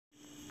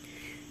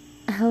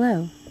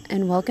Hello,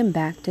 and welcome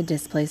back to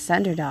Displaced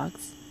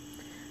Underdogs.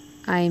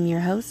 I am your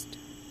host,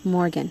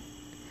 Morgan.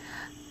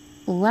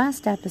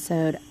 Last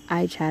episode,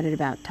 I chatted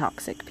about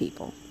toxic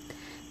people,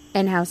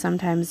 and how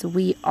sometimes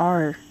we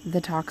are the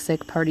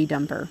toxic party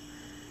dumper.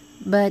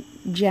 But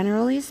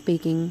generally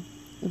speaking,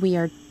 we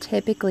are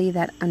typically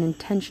that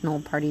unintentional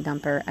party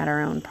dumper at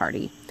our own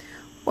party,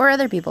 or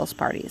other people's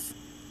parties.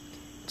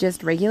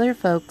 Just regular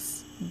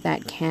folks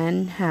that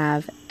can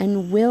have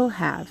and will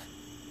have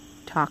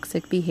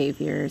toxic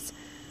behaviors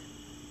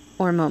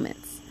or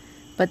moments,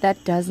 but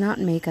that does not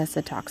make us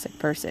a toxic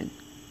person.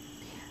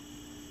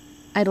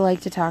 I'd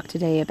like to talk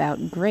today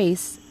about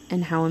grace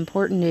and how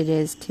important it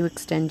is to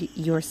extend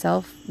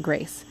yourself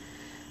grace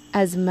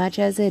as much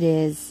as it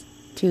is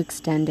to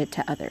extend it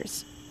to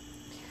others.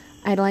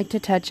 I'd like to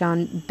touch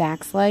on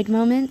backslide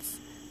moments,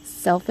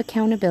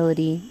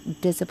 self-accountability,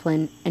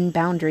 discipline, and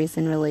boundaries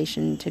in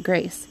relation to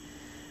grace.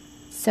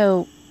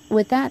 So,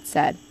 with that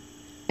said,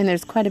 and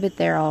there's quite a bit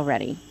there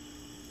already,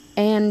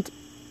 and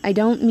I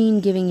don't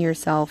mean giving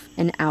yourself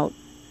an out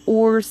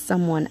or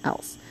someone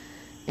else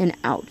an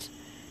out,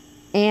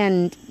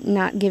 and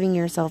not giving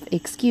yourself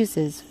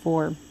excuses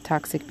for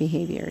toxic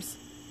behaviors.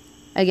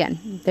 Again,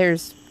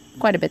 there's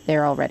quite a bit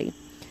there already.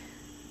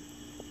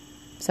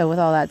 So with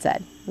all that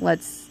said,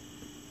 let's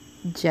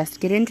just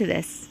get into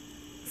this.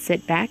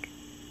 Sit back,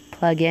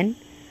 plug in,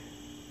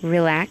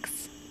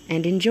 relax,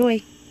 and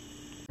enjoy.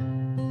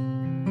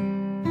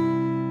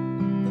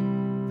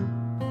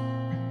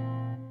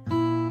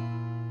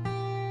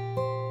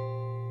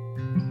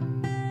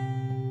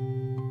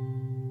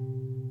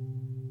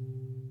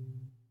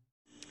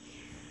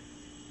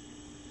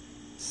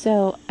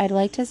 So I'd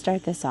like to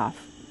start this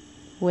off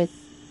with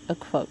a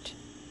quote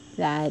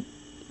that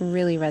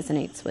really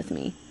resonates with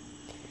me.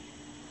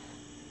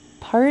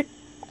 Part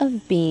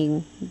of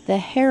being the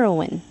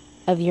heroine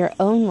of your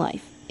own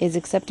life is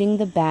accepting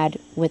the bad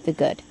with the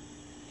good,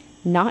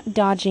 not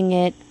dodging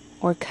it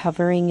or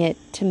covering it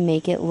to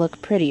make it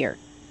look prettier.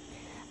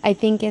 I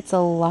think it's a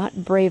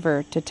lot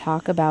braver to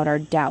talk about our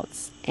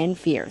doubts and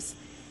fears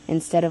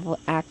instead of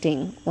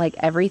acting like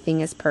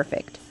everything is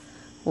perfect.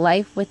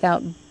 Life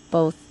without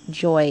both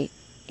joy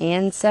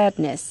and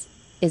sadness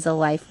is a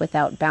life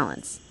without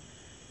balance.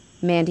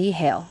 Mandy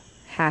Hale,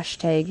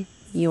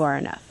 #You Are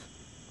Enough.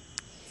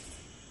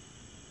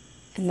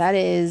 And that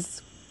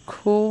is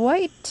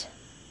quite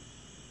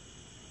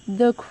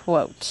the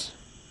quote,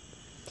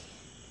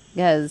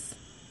 because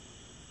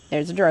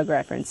there's a drug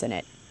reference in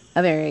it.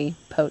 A very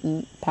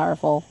potent,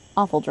 powerful,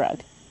 awful drug.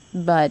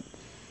 But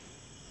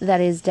that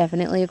is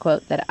definitely a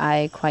quote that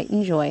I quite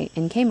enjoy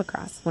and came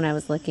across when I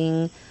was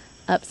looking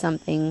up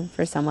something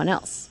for someone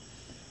else.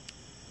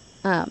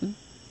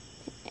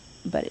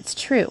 But it's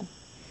true.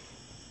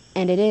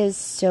 And it is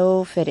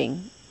so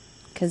fitting.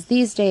 Because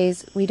these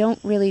days, we don't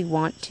really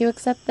want to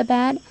accept the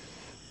bad,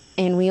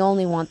 and we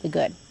only want the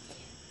good.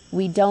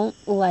 We don't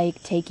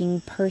like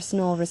taking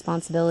personal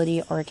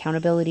responsibility or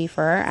accountability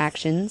for our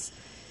actions.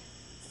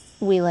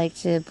 We like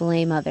to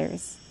blame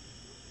others.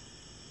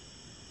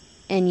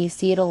 And you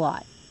see it a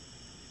lot.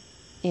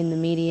 In the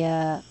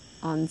media,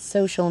 on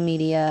social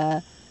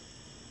media,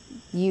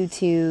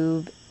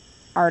 YouTube,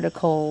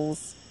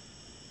 articles,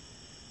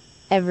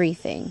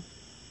 everything.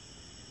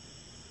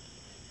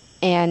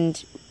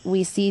 And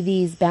we see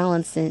these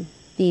imbalances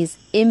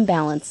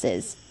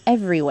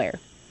everywhere.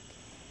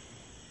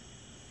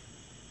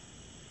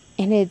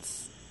 And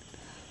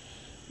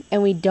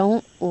we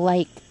don't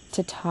like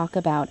to talk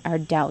about our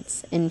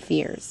doubts and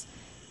fears.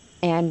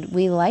 And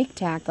we like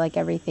to act like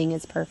everything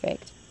is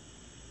perfect.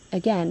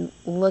 Again,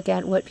 look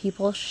at what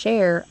people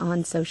share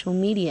on social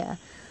media.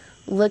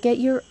 Look at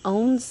your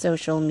own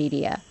social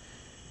media,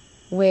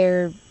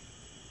 where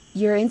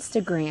your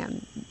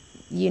Instagram,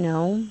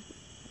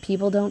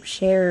 people don't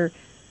share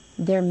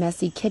their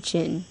messy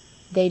kitchen.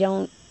 They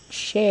don't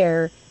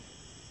share,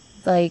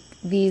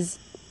 these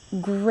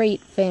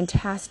great,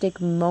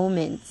 fantastic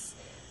moments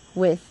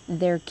with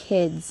their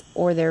kids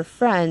or their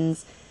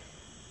friends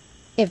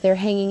if they're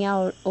hanging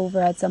out over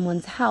at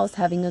someone's house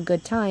having a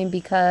good time,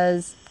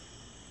 because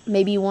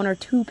maybe one or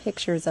two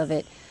pictures of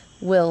it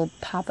will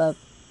pop up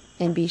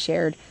and be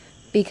shared,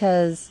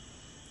 because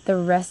the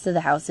rest of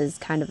the house is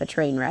kind of a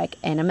train wreck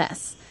and a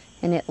mess,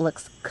 and it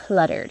looks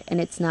cluttered, and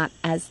it's not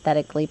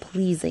aesthetically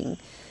pleasing.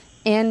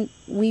 And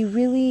we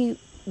really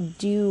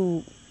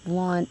do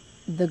want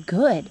the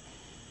good,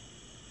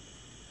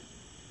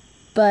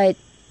 but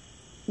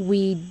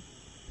we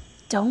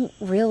don't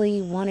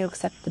really want to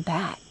accept the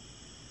bad.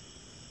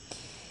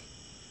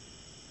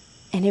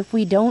 And if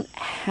we don't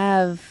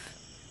have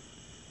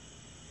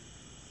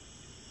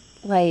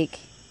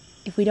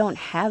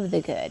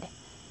the good,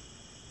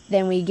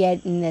 then we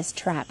get in this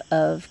trap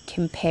of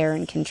compare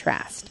and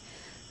contrast.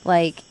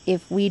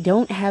 If we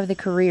don't have the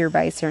career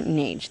by a certain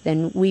age,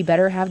 then we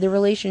better have the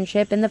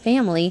relationship and the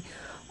family,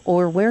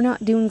 or we're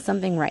not doing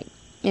something right,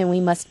 and we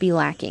must be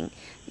lacking.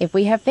 If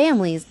we have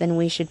families, then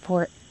we should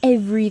pour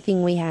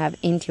everything we have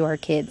into our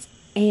kids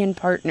and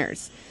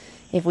partners.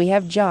 If we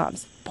have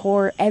jobs,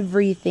 pour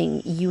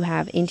everything you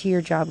have into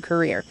your job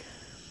career.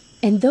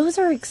 And those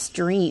are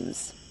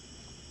extremes.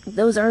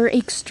 Those are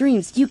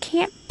extremes. You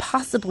can't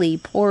possibly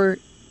pour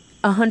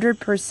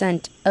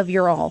 100% of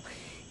your all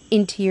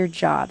into your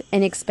job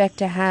and expect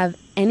to have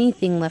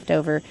anything left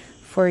over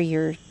for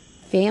your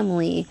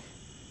family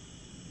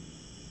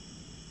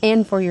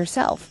and for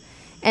yourself.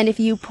 And if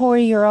you pour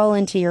your all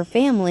into your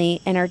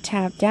family and are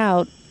tapped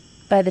out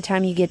by the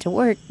time you get to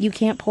work, you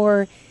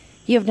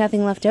have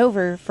nothing left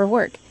over for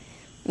work.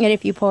 And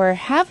if you pour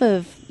half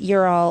of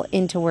your all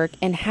into work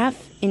and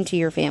half into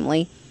your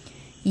family,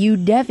 you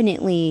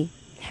definitely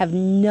have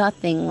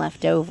nothing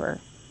left over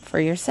for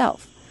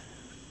yourself.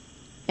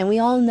 And we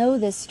all know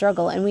this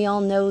struggle, and we all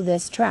know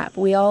this trap.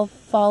 We all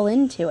fall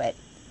into it.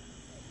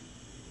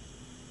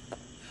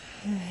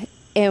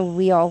 And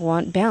we all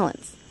want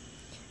balance.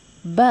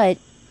 But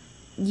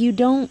you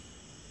don't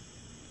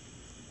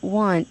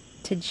want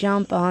to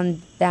jump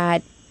on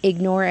that,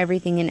 ignore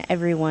everything and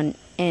everyone,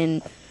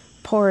 and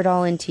pour it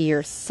all into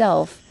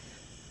yourself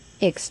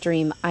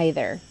extreme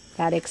either.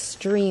 That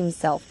extreme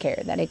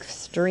self-care, that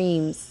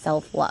extreme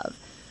self-love.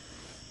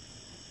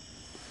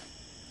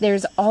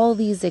 There's all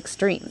these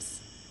extremes.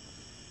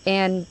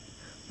 And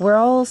we're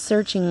all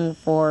searching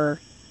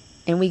for,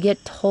 and we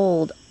get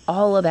told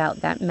all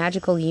about that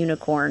magical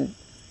unicorn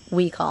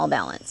we call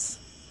balance.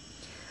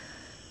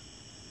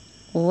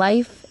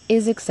 Life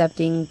is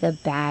accepting the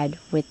bad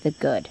with the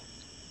good.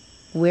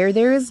 Where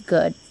there is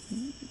good,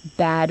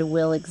 bad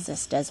will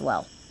exist as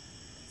well.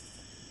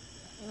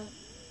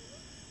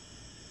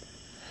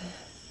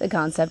 The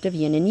concept of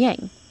yin and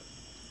yang.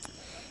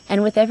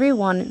 And with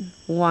everyone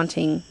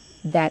wanting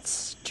that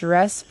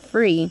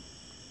stress-free,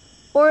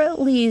 or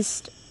at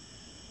least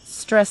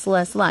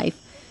stressless life,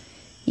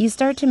 you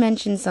start to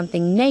mention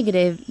something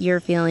negative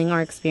you're feeling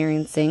or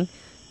experiencing,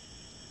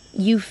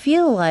 you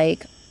feel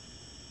like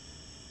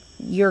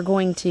you're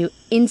going to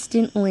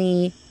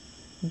instantly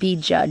be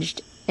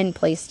judged and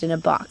placed in a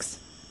box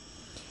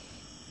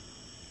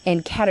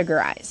and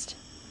categorized.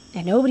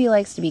 And nobody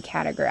likes to be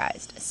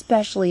categorized,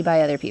 especially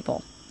by other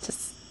people,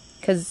 just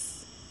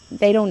because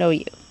they don't know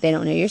you. They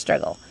don't know your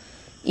struggle.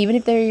 Even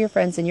if they're your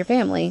friends and your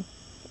family,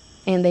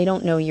 and they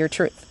don't know your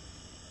truth.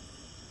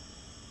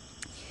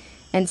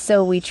 And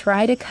so we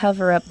try to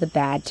cover up the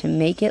bad to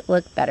make it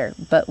look better,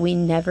 but we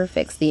never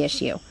fix the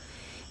issue.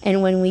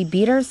 And when we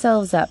beat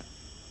ourselves up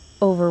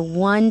over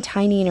one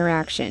tiny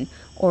interaction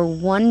or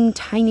one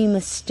tiny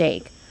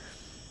mistake,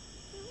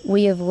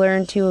 we have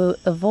learned to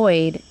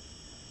avoid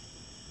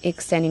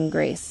extending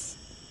grace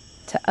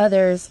to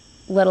others,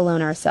 let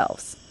alone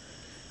ourselves.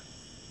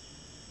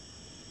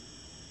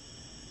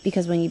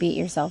 Because when you beat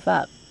yourself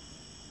up,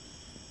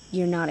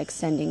 you're not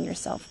extending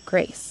yourself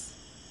grace.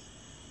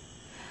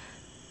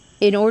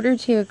 In order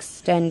to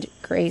extend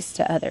grace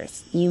to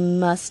others, you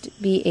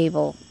must be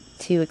able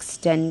to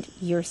extend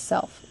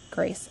yourself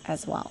grace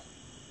as well.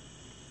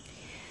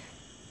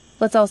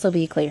 Let's also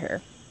be clear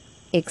here.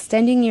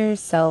 Extending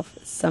yourself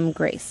some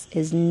grace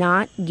is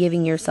not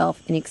giving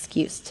yourself an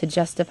excuse to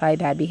justify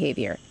bad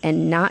behavior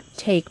and not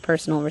take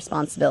personal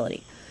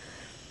responsibility.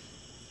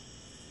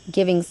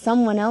 Giving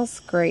someone else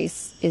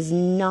grace is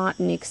not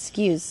an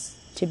excuse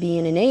to be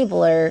an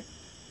enabler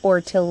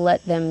or to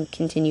let them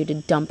continue to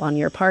dump on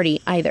your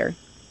party either.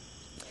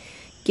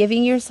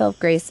 Giving yourself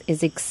grace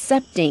is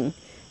accepting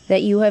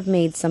that you have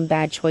made some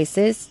bad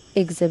choices,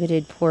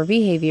 exhibited poor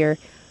behavior,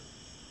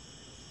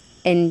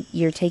 and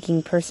you're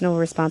taking personal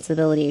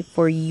responsibility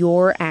for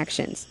your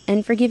actions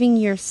and forgiving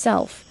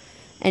yourself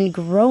and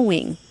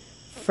growing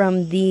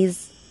from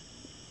these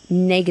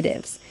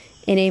negatives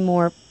in a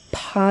more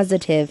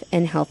positive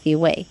and healthy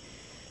way.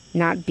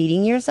 Not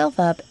beating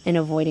yourself up and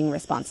avoiding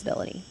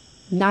responsibility.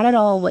 Not at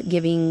all what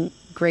giving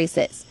grace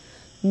is.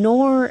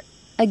 Nor,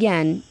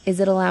 again, is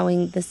it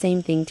allowing the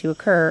same thing to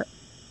occur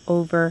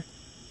over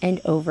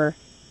and over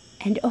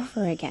and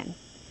over again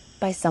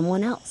by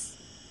someone else.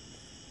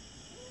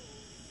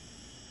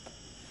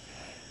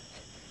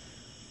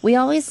 We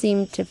always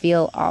seem to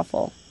feel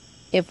awful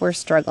if we're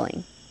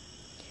struggling.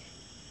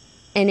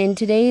 And in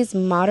today's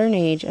modern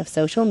age of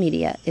social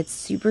media, it's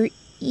super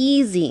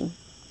easy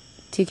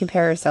to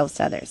compare ourselves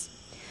to others.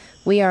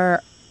 We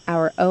are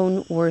our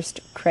own worst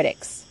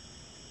critics.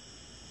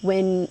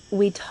 When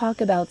we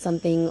talk about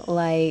something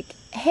like,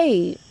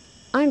 hey,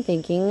 I'm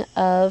thinking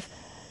of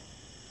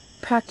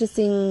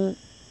practicing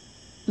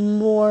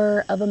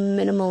more of a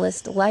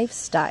minimalist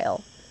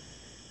lifestyle,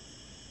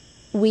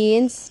 we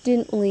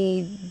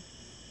instantly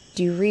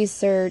do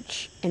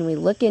research and we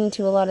look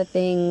into a lot of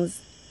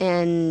things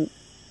and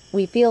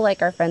we feel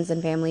like our friends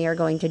and family are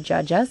going to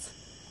judge us.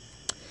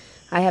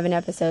 I have an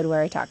episode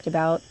where I talked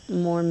about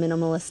more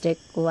minimalistic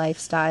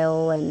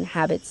lifestyle and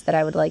habits that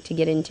I would like to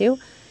get into.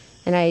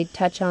 And I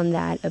touch on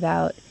that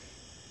about,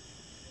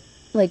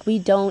 like, we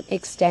don't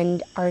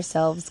extend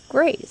ourselves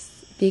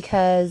grace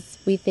because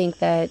we think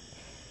that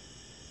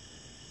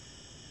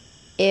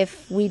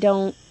if we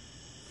don't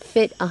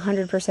fit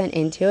 100%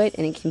 into it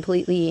and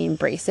completely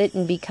embrace it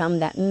and become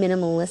that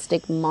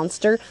minimalistic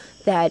monster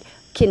that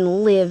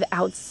can live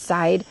out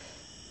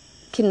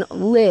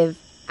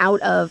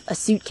of a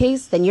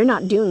suitcase, then you're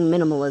not doing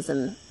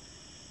minimalism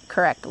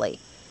correctly.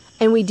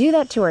 And we do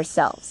that to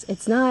ourselves.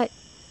 It's not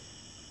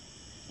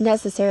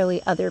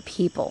necessarily other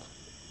people.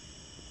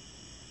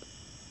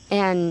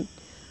 And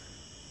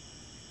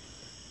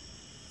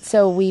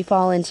so we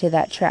fall into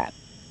that trap.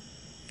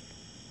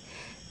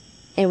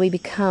 And we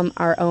become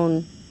our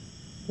own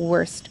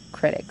worst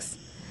critics.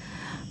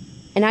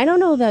 And I don't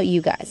know about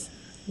you guys,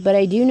 but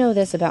I do know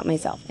this about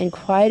myself and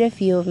quite a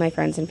few of my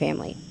friends and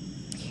family,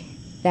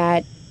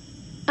 that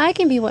I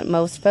can be what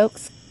most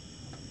folks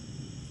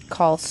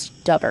call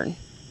stubborn.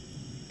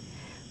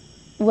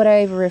 What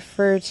I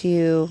refer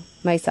to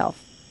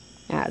myself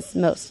as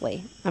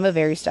mostly. I'm a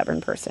very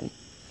stubborn person.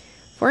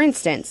 For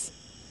instance,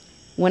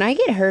 when I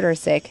get hurt or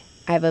sick,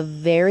 I have a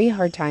very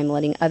hard time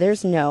letting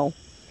others know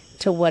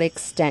to what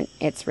extent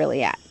it's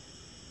really at.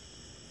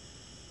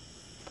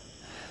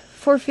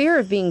 For fear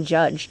of being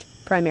judged,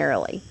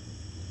 primarily.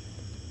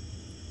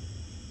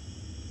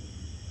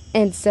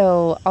 And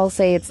so I'll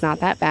say it's not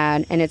that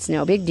bad and it's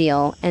no big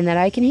deal and that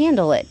I can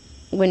handle it,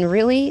 when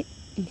really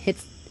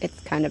it's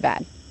kind of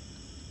bad.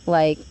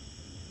 Like,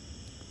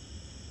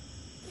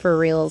 for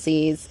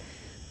realsies,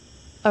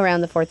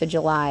 around the 4th of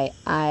July,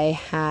 I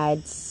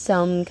had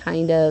some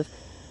kind of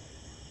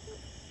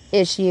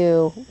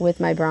issue with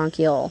my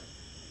bronchial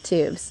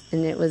tubes,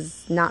 and it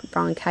was not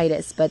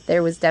bronchitis, but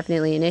there was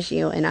definitely an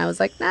issue, and I was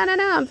like, no,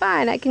 I'm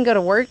fine, I can go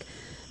to work.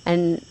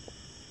 And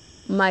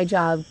my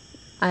job,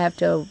 I have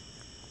to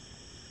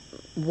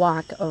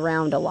walk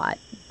around a lot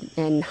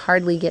and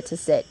hardly get to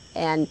sit,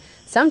 and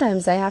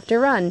sometimes I have to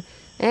run,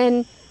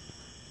 and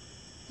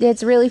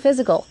it's really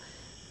physical,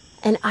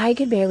 and I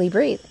could barely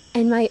breathe.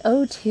 And my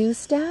O2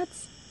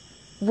 stats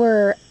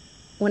were,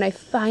 when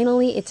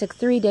it took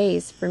 3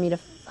 days for me to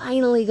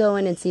finally go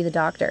in and see the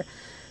doctor.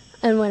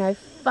 And when I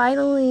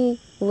finally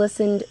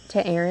listened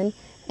to Aaron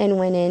and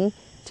went in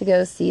to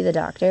go see the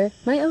doctor,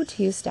 my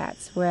O2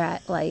 stats were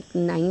at like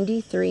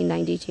 93,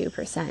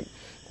 92%,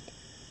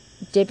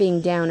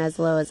 dipping down as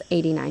low as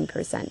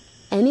 89%.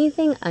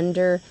 Anything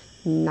under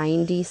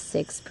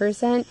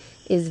 96%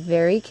 is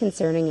very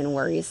concerning and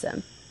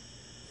worrisome.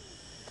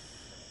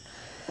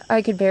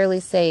 I could barely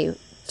say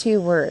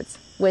 2 words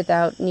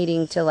without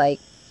needing to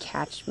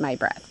catch my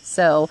breath.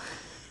 So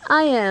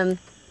I am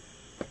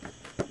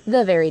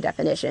the very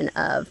definition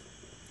of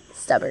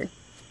stubborn.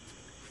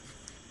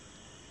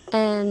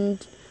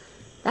 And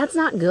that's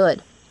not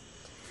good.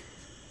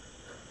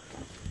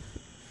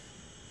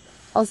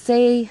 I'll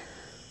say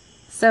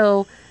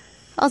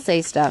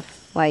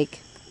stuff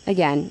like,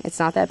 again, it's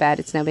not that bad,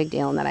 it's no big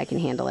deal, and that I can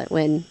handle it,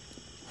 when,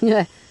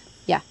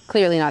 yeah,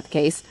 clearly not the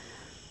case.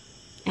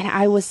 And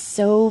I was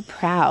so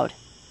proud.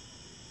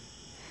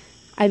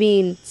 I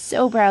mean,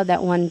 so proud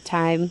that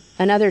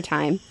another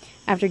time,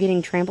 after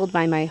getting trampled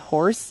by my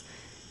horse,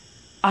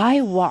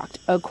 I walked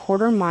a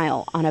 1/4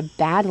 mile on a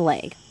bad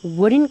leg,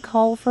 wouldn't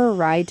call for a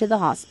ride to the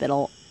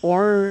hospital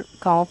or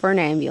call for an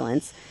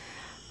ambulance.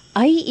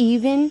 I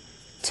even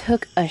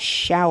took a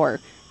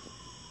shower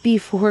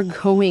before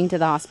going to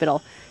the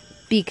hospital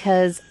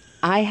because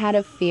I had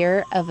a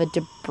fear of a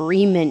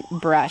debridement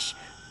brush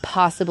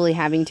possibly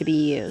having to be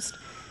used.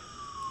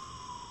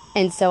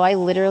 And so I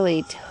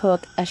literally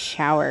took a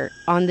shower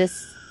on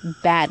this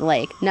bad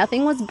leg.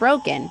 Nothing was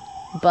broken,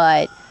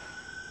 but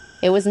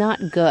it was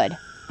not good.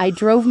 I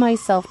drove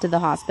myself to the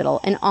hospital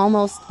and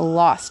almost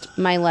lost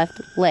my left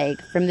leg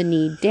from the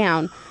knee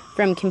down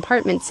from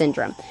compartment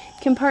syndrome.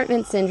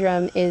 Compartment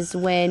syndrome is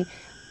when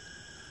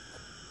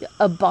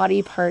a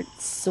body part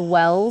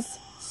swells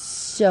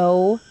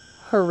so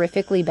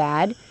horrifically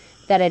bad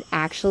that it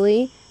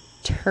actually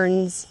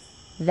turns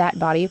that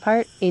body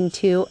part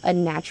into a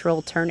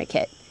natural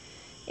tourniquet.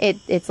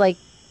 It's like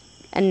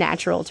a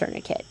natural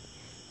tourniquet.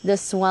 The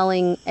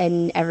swelling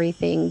and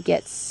everything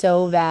gets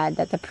so bad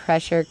that the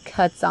pressure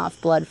cuts off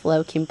blood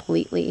flow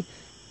completely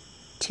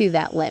to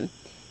that limb.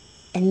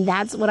 And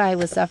that's what I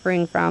was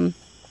suffering from.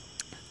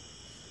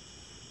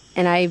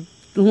 And I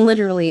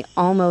literally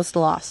almost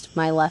lost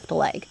my left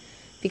leg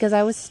because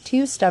I was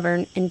too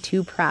stubborn and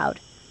too proud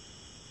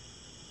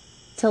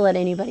to let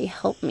anybody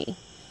help me.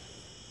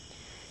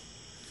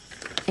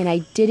 And I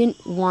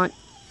didn't want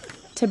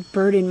to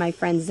burden my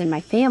friends and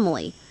my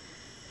family.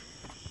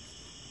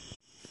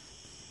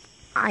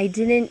 I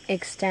didn't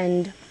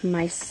extend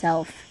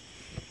myself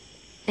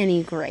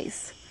any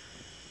grace.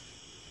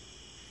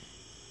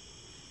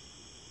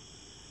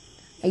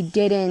 I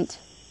didn't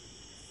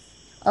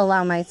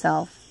allow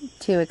myself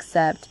to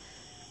accept,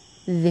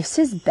 this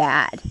is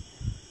bad.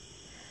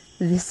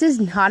 This is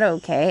not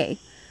okay.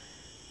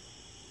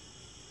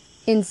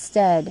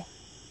 Instead,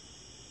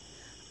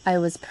 I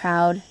was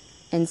proud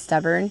and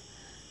stubborn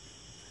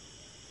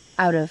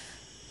out of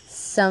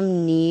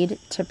some need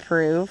to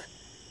prove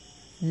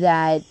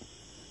that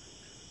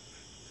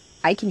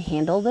I can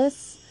handle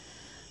this,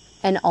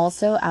 and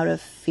also out of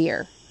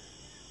fear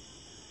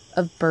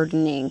of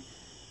being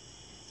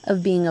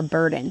a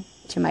burden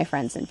to my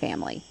friends and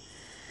family.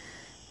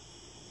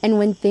 And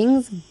when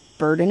things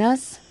burden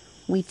us,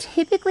 we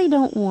typically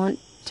don't want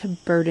to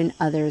burden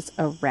others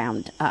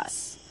around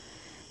us.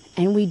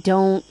 And we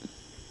don't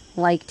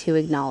like to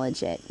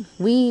acknowledge it.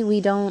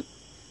 We don't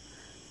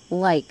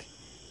like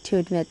to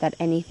admit that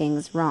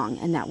anything's wrong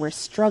and that we're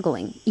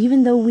struggling,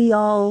 even though we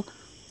all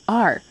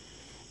are,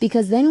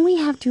 because then we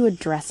have to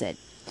address it.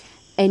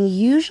 And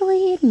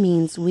usually it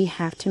means we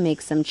have to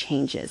make some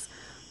changes,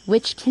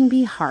 which can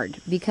be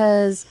hard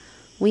because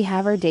we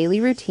have our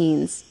daily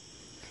routines,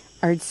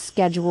 our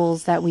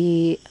schedules that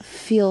we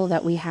feel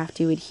that we have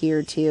to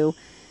adhere to,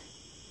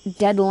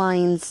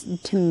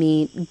 deadlines to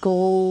meet,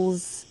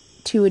 goals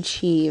to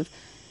achieve,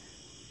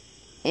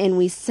 and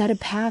we set a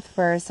path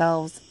for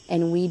ourselves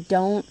and we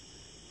don't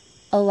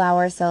allow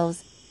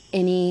ourselves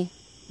any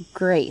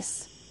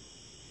grace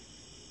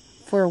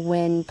for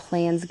when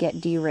plans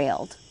get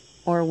derailed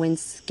or when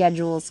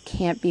schedules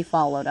can't be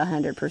followed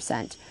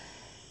 100%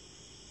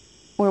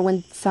 or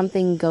when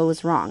something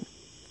goes wrong.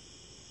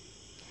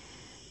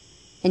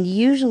 And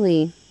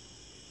usually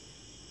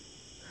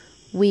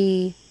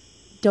we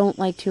don't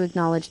like to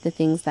acknowledge the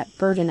things that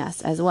burden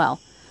us as well.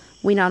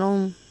 We not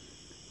only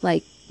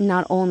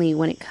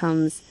when it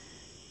comes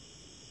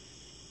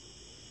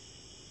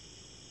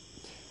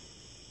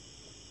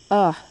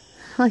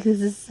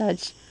this is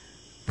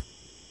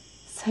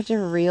such a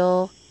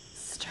real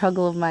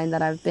struggle of mine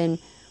that I've been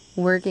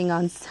working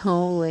on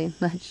so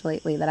much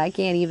lately that I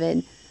can't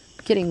even,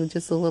 getting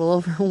just a little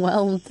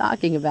overwhelmed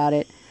talking about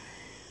it.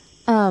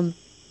 And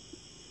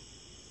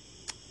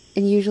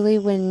usually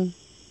when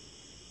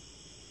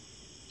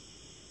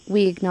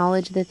we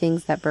acknowledge the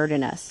things that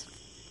burden us,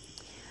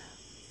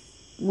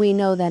 we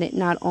know that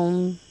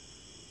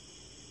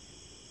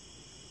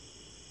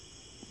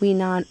we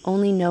not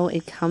only know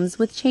it comes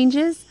with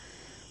changes,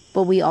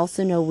 but we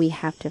also know we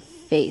have to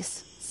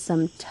face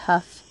some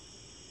tough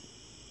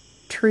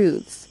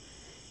truths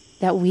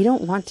that we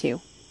don't want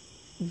to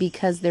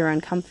because they're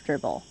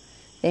uncomfortable.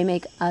 They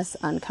make us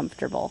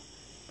uncomfortable.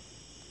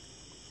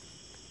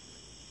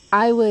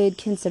 I would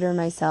consider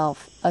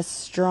myself a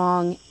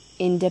strong,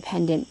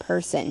 independent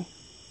person.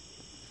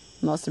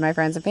 Most of my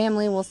friends and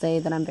family will say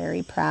that I'm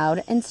very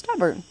proud and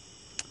stubborn.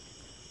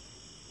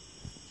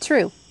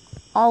 True.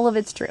 All of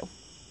it's true.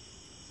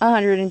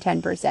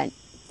 110%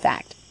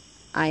 fact.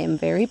 I am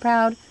very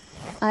proud.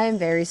 I am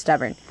very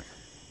stubborn,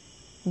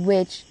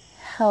 which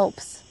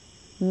helps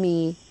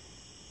me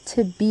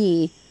to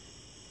be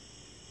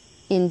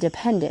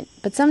independent.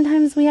 But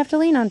sometimes we have to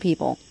lean on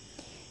people.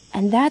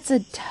 And that's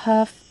a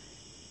tough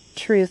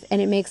truth,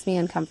 and it makes me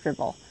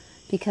uncomfortable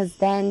because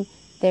then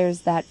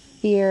there's that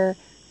fear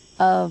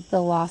of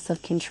the loss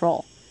of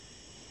control.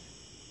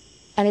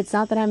 And it's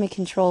not that I'm a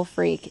control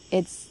freak.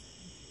 It's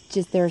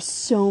just there are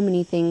so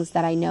many things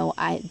that I know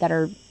that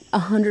are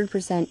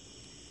 100%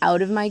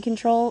 out of my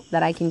control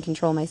that I can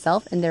control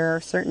myself, and there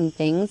are certain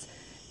things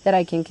that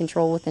I can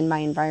control within my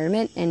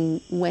environment.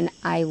 And when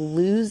I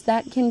lose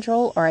that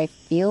control, or I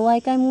feel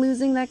like I'm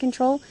losing that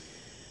control,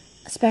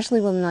 especially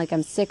when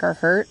I'm sick or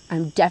hurt,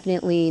 I'm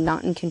definitely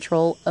not in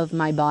control of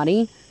my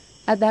body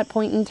at that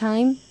point in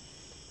time.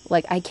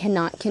 I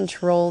cannot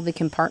control the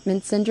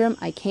compartment syndrome.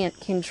 I can't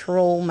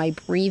control my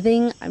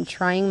breathing. I'm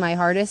trying my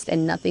hardest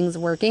and nothing's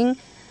working.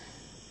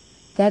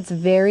 That's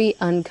very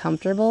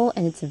uncomfortable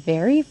and it's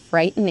very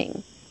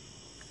frightening.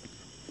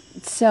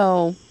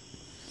 So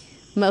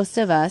most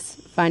of us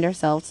find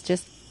ourselves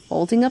just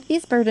folding up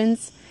these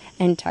burdens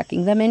and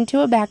tucking them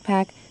into a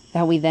backpack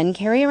that we then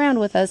carry around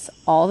with us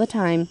all the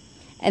time,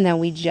 and then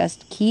we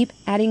just keep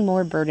adding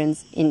more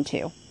burdens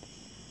into.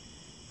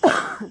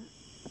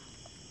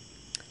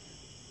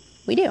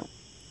 We do.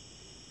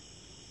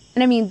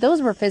 And I mean,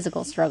 those were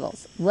physical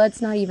struggles.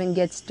 Let's not even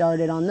get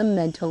started on the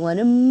mental and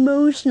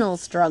emotional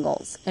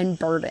struggles and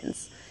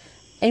burdens.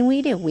 And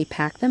we do. We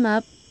pack them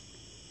up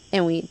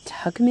and we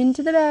tuck them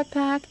into the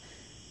backpack,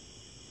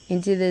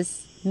 into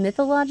this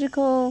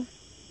mythological,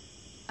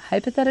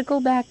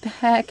 hypothetical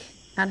backpack.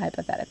 Not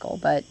hypothetical,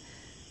 but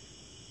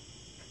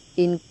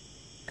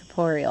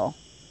incorporeal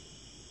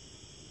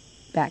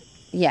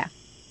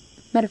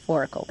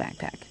metaphorical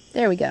backpack.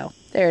 There we go.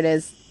 There it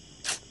is.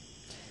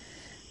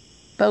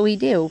 But we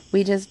do.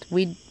 We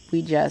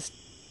just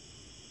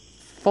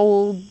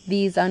fold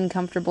these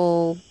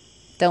uncomfortable,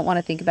 don't want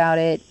to think about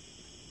it,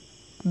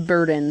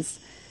 burdens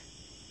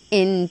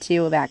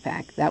into a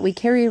backpack that we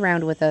carry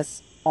around with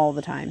us all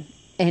the time.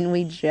 And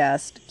we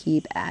just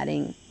keep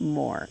adding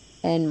more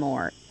and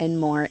more and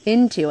more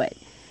into it.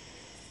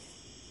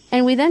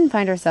 And we then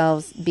find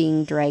ourselves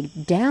being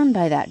dragged down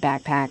by that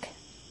backpack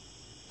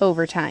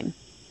over time.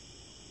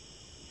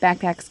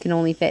 Backpacks can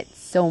only fit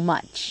so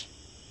much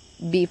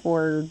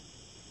before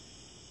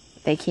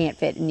they can't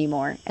fit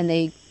anymore, and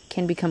they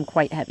can become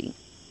quite heavy.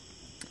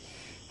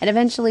 And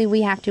eventually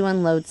we have to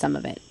unload some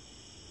of it.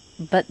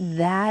 But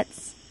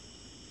that's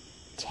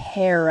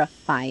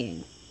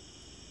terrifying.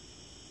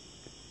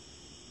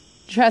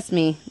 Trust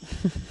me.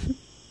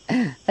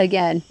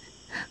 Again,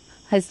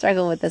 I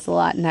struggle with this a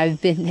lot, and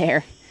I've been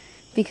there.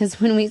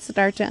 Because when we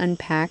start to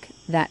unpack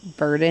that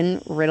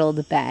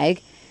burden-riddled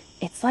bag,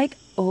 it's like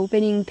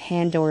opening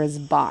Pandora's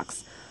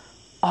box.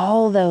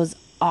 All those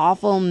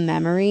awful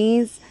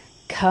memories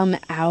come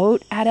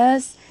out at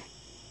us,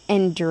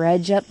 and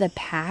dredge up the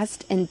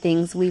past and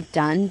things we've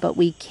done, but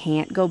we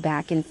can't go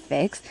back and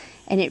fix.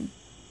 And it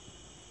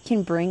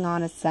can bring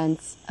on a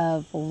sense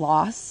of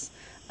loss,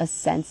 a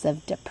sense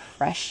of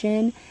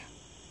depression,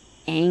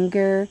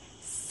 anger,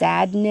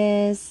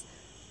 sadness.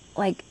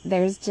 Like,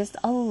 there's just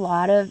a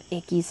lot of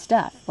icky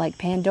stuff. Like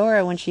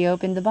Pandora, when she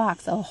opened the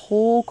box, a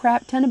whole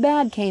crap ton of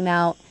bad came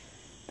out.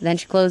 But then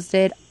she closed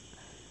it.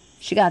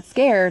 She got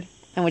scared.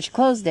 And when she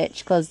closed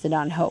it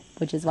on hope,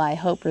 which is why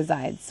hope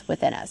resides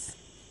within us.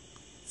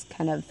 It's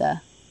kind of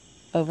the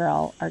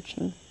overall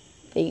arching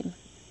theme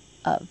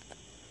of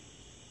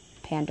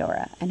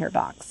Pandora and her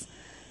box.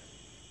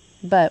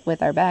 But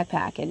with our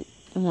backpack, and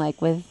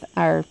like with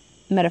our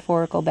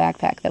metaphorical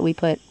backpack that we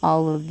put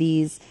all of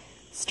these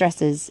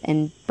stresses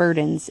and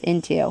burdens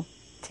into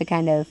to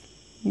kind of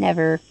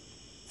never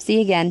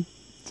see again.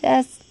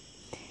 Just,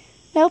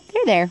 nope,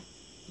 they're there.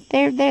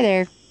 They're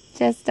there.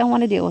 Just don't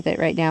want to deal with it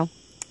right now.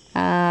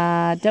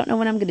 Don't know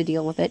when I'm going to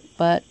deal with it,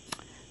 but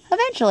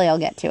eventually I'll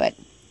get to it.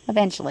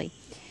 Eventually.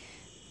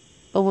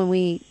 But when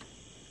we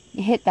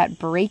hit that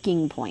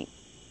breaking point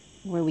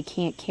where we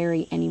can't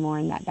carry anymore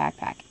in that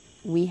backpack,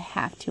 we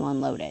have to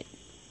unload it.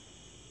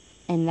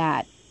 And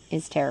that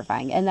is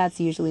terrifying. And that's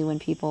usually when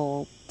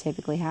people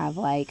typically have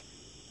like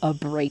a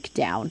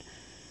breakdown.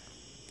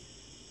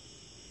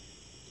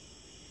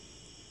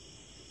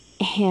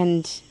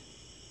 And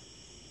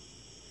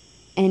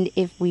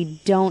if we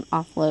don't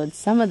offload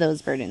some of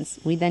those burdens,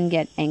 we then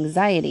get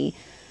anxiety,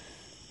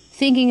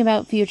 thinking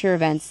about future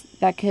events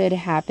that could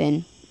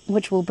happen,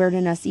 which will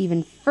burden us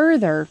even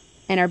further.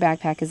 And our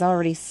backpack is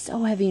already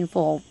so heavy and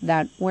full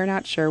that we're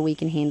not sure we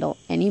can handle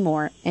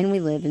anymore. And we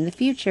live in the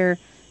future,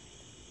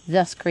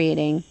 thus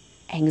creating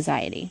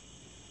anxiety.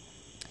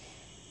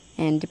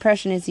 And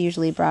depression is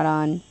usually brought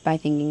on by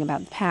thinking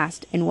about the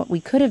past and what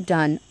we could have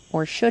done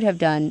or should have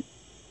done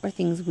or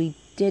things we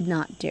did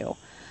not do.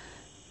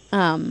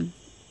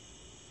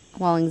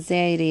 While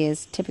anxiety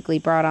is typically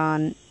brought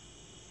on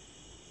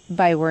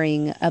by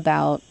worrying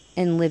about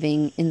and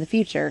living in the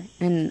future.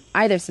 In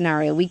either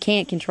scenario, we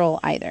can't control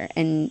either.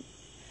 And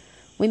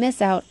we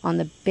miss out on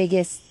the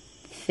biggest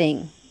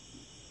thing,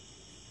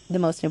 the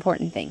most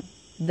important thing,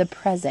 the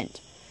present,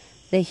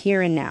 the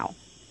here and now.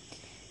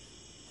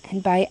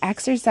 And by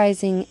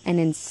exercising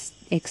and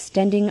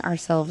extending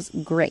ourselves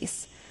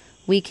grace,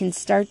 we can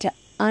start to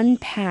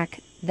unpack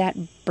that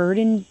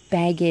burden,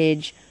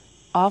 baggage,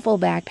 awful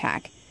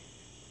backpack.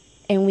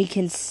 And we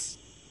can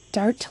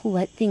start to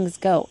let things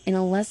go in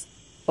a less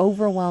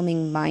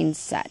overwhelming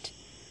mindset.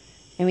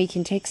 And we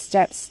can take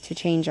steps to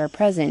change our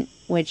present,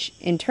 which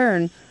in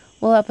turn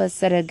will help us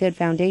set a good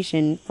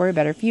foundation for a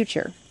better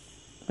future,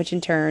 which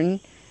in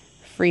turn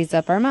frees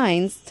up our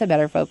minds to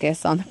better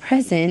focus on the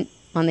present,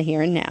 on the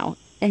here and now,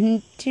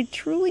 and to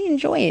truly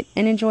enjoy it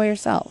and enjoy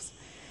ourselves.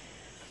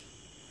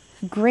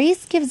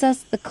 Grace gives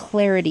us the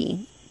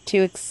clarity to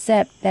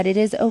accept that it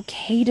is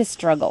okay to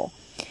struggle.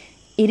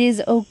 It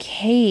is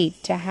okay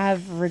to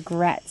have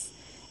regrets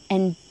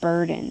and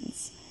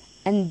burdens,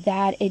 and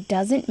that it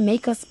doesn't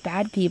make us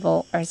bad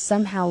people or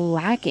somehow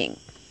lacking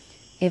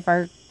if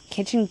our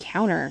kitchen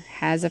counter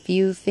has a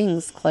few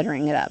things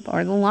cluttering it up,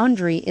 or the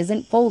laundry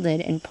isn't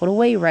folded and put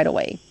away right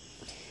away.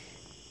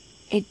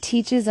 It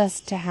teaches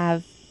us to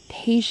have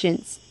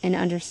patience and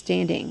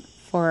understanding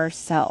for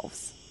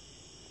ourselves.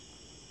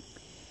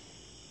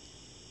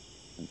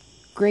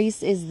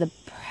 Grace is the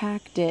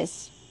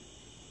practice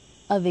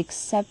of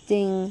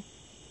accepting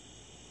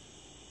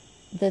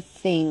the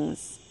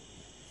things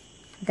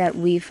that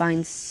we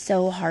find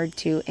so hard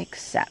to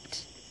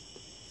accept.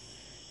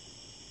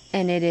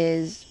 And it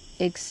is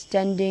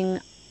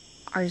extending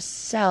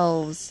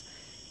ourselves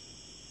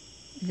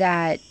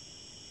that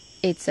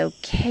it's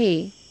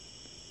okay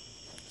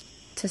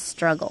to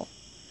struggle.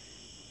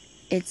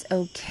 It's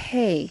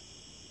okay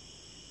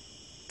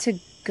to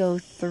go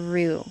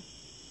through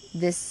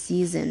this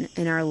season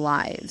in our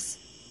lives.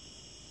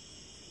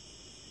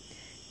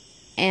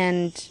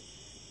 And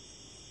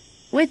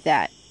with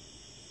that,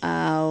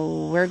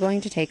 we're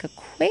going to take a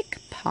quick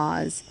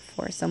pause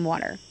for some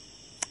water.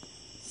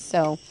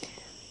 So,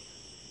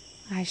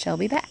 I shall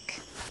be back.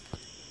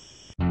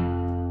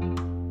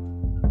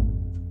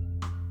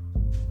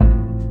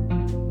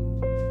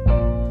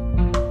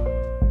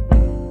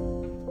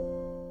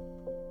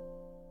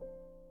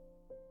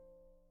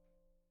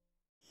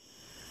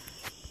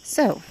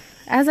 So,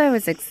 as I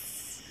was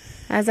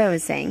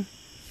saying,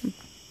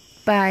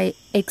 by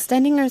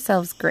extending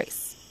ourselves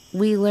grace,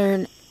 we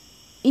learn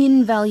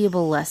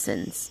invaluable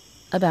lessons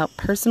about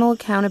personal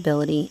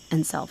accountability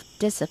and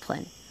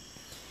self-discipline.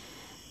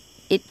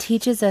 It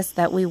teaches us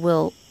that we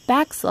will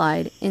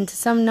backslide into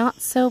some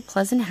not so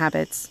pleasant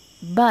habits,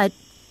 but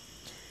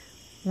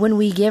when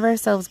we give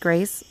ourselves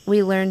grace,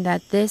 we learn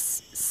that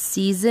this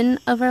season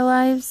of our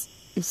lives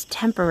is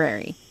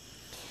temporary.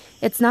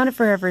 It's not a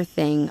forever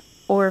thing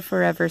or a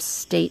forever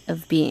state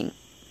of being.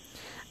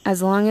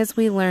 As long as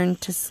we learn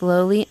to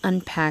slowly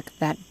unpack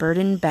that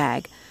burden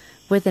bag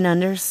with an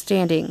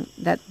understanding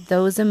that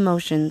those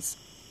emotions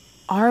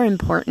are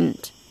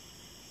important,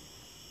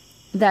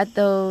 that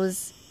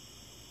those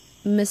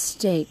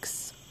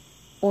mistakes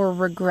or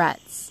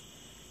regrets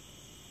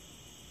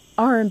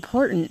are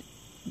important,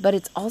 but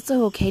it's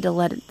also okay to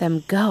let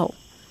them go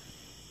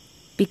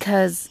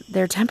because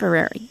they're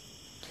temporary.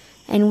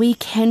 And we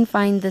can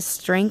find the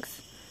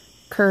strength,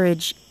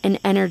 courage, and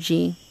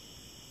energy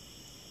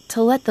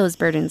to let those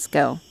burdens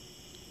go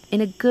in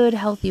a good,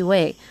 healthy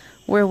way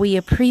where we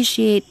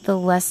appreciate the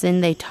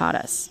lesson they taught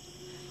us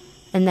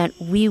and that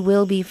we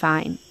will be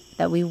fine,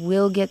 that we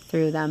will get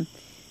through them,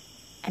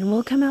 and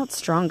we'll come out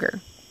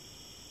stronger.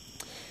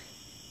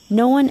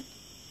 No one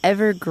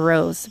ever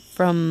grows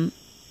from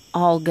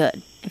all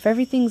good. If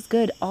everything's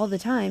good all the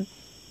time,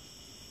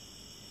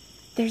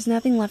 there's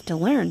nothing left to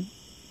learn.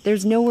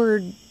 There's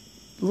nowhere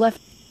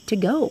left to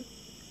go.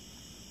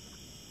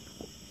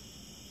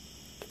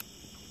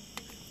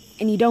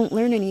 And you don't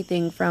learn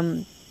anything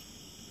from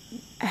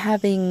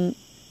having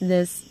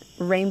this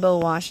rainbow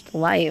washed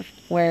life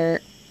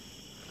where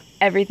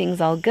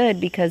everything's all good,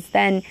 because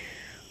then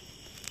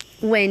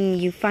when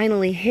you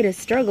finally hit a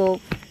struggle,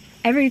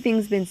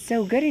 everything's been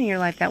so good in your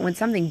life that when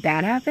something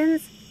bad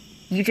happens,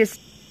 you just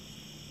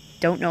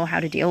don't know how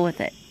to deal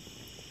with it.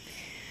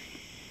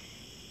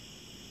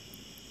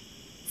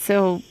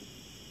 So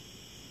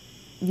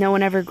no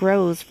one ever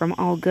grows from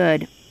all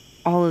good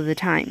all of the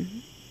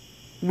time.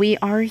 We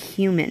are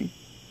human,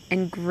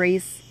 and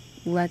grace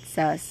lets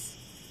us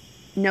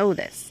know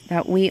this,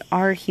 that we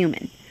are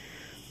human.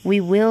 We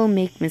will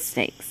make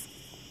mistakes.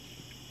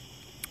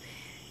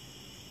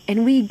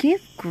 And we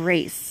give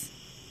grace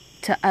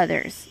to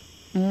others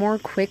more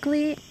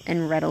quickly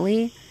and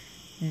readily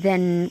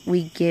than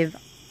we give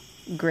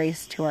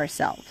grace to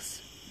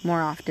ourselves,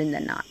 more often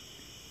than not.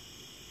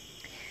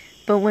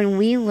 But when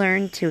we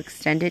learn to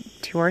extend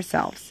it to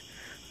ourselves,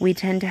 we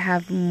tend to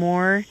have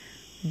more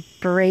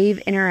brave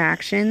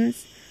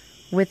interactions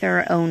with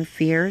our own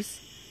fears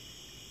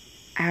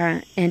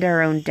and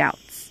our own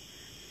doubts.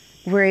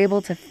 We're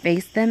able to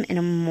face them in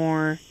a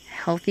more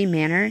healthy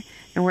manner,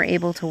 and we're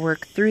able to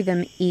work through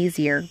them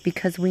easier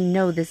because we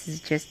know this is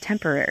just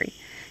temporary.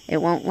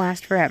 It won't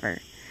last forever.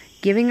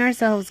 Giving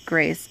ourselves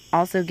grace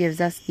also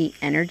gives us the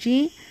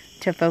energy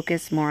to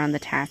focus more on the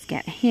task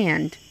at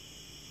hand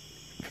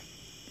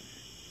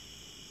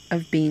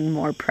of being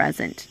more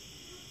present.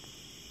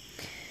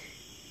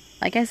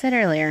 Like I said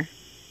earlier,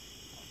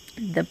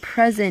 the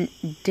present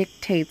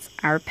dictates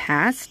our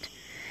past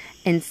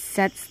and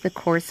sets the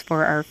course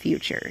for our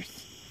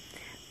futures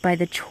by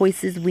the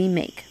choices we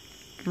make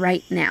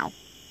right now.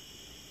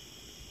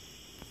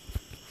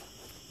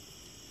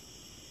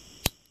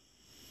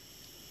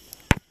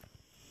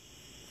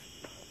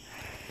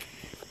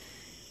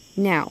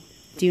 Now,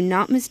 do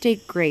not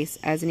mistake grace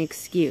as an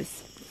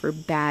excuse for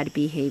bad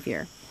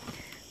behavior.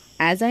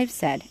 As I've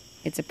said,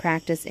 it's a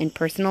practice in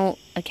personal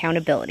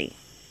accountability.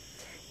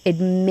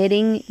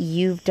 Admitting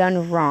you've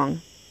done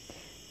wrong,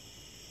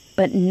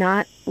 but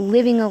not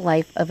living a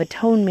life of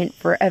atonement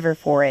forever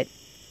for it.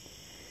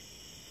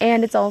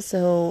 And it's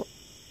also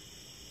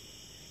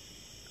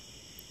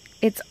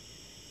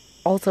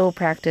a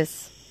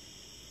practice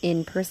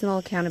in personal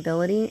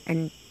accountability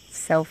and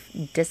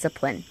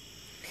self-discipline.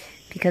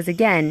 Because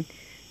again,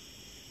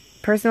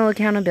 personal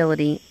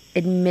accountability,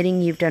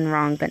 admitting you've done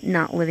wrong, but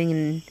not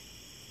living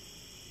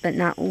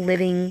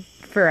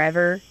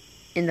forever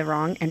in the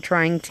wrong and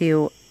trying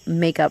to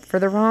make up for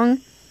the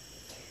wrong,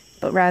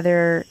 but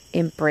rather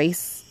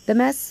embrace the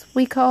mess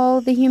we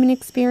call the human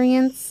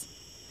experience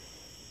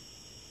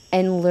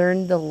and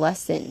learn the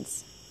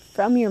lessons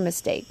from your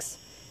mistakes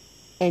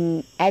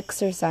and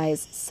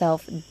exercise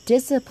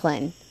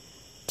self-discipline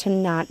to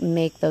not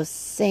make those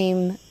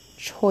same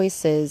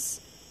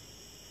choices,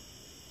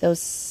 those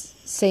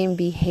same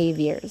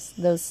behaviors,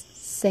 those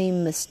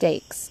same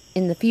mistakes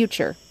in the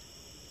future.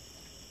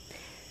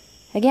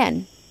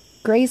 Again,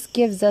 grace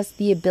gives us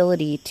the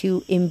ability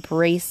to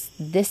embrace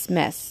this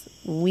mess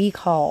we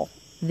call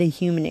the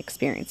human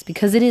experience,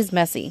 because it is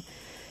messy,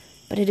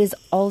 but it is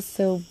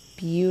also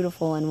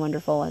beautiful and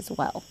wonderful as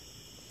well.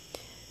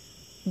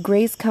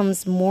 Grace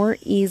comes more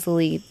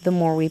easily the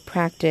more we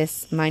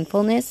practice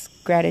mindfulness,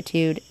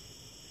 gratitude,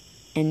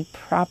 and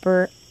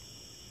proper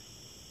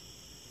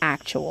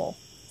actual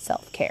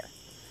self-care.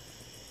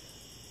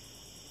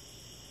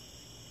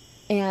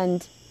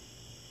 And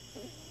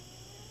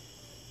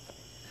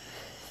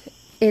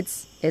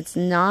it's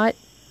not,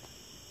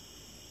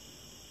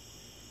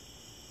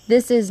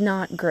 this is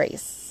not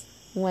grace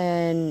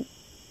when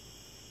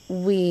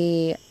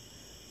we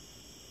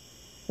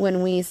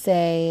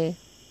say,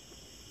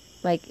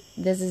 like,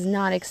 this is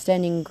not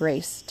extending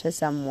grace to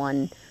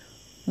someone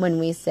when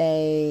we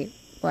say,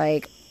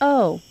 like,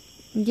 oh,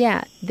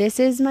 yeah, this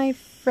is my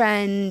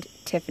friend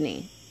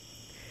Tiffany.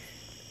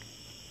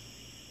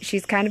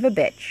 She's kind of a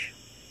bitch.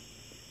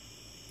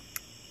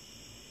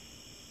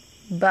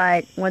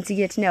 But once you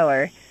get to know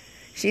her,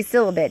 she's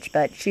still a bitch,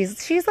 but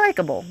she's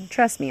likable.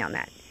 Trust me on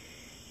that.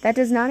 That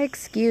does not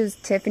excuse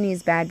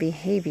Tiffany's bad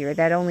behavior.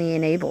 That only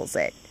enables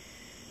it.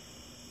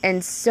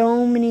 And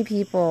so many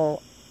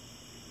people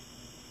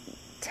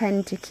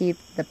tend to keep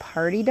the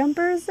party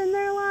dumpers in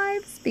their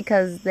lives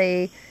because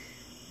they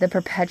the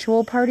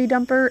perpetual party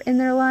dumper in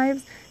their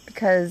lives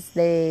because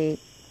they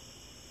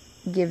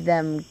give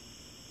them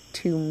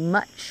too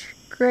much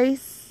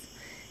grace.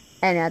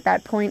 And at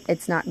that point,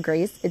 it's not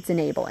grace, it's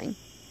enabling.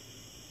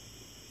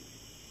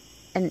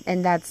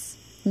 And that's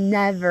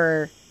not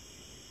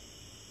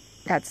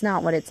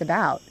what it's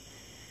about.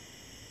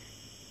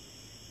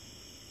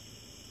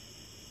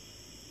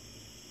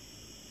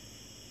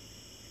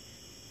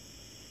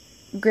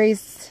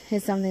 Grace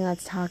is something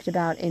that's talked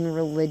about in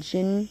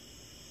religion,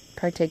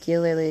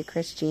 particularly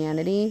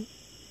Christianity,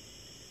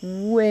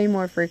 way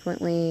more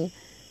frequently.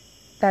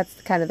 That's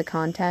kind of the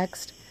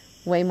context,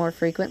 way more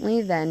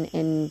frequently than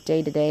in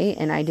day-to-day,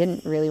 and I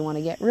didn't really want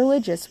to get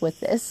religious with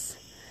this.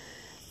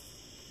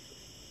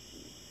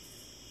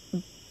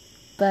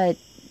 But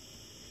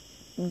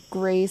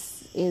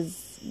grace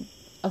is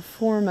a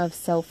form of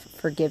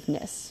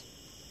self-forgiveness.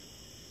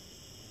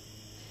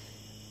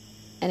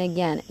 And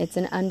again, it's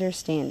an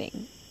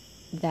understanding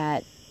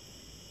that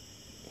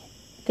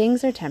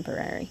things are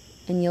temporary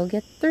and you'll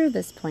get through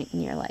this point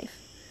in your life.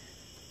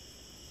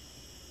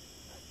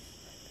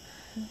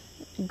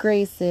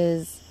 Grace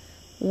is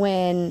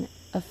when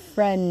a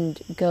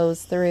friend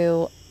goes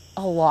through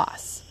a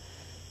loss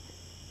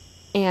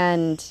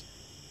and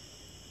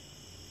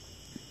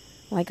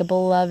like a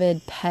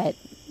beloved pet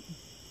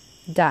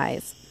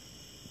dies,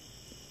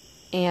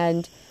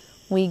 and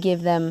we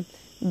give them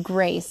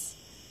grace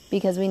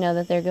because we know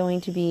that they're going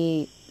to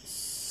be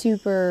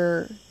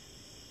super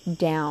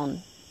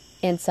down,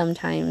 and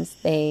sometimes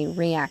they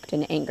react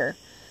in anger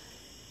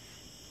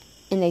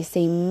and they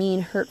say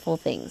mean, hurtful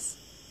things.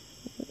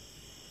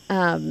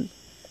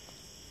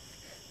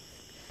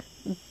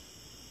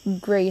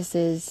 Grace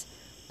is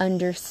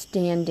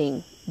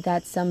understanding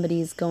that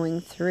somebody's going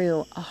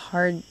through a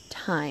hard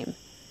time,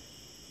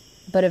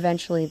 but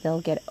eventually they'll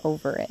get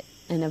over it,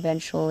 and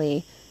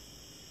eventually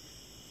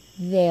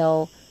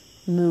they'll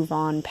move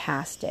on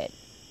past it,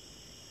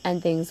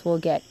 and things will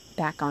get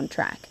back on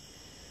track.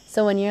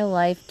 So when your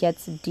life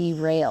gets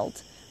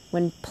derailed,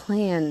 when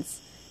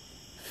plans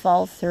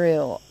fall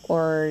through,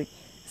 or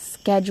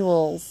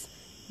schedules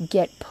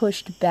get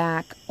pushed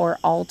back or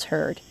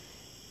altered,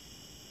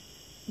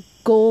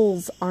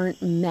 goals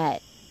aren't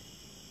met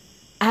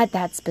at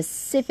that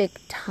specific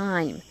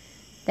time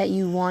that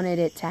you wanted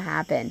it to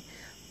happen,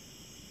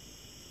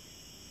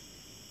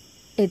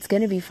 it's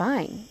going to be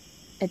fine.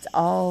 It's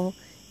all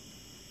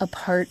a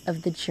part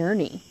of the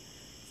journey.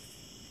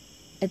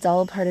 It's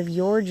all a part of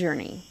your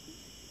journey.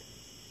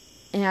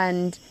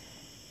 And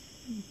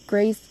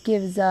grace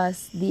gives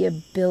us the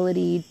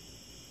ability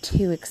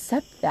to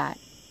accept that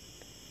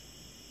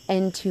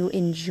and to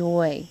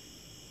enjoy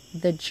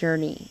the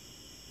journey.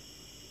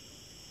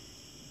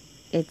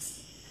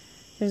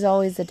 There's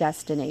always a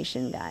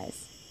destination,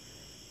 guys.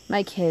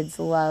 My kids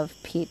love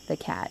Pete the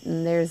cat,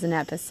 and there's an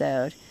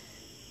episode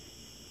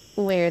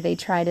where they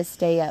try to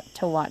stay up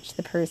to watch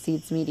the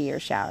Perseids meteor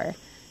shower,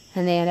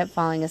 and they end up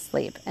falling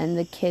asleep, and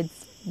the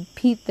kids,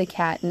 Pete the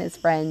cat and his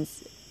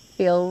friends,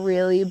 feel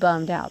really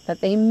bummed out that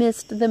they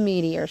missed the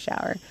meteor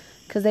shower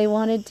because they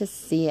wanted to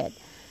see it.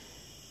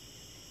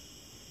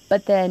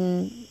 But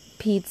then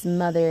Pete's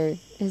mother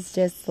is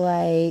just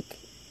like,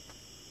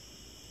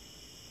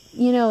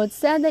 you know, it's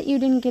sad that you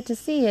didn't get to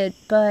see it,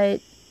 but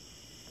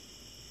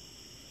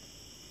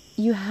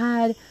you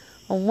had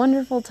a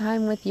wonderful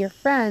time with your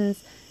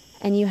friends,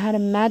 and you had a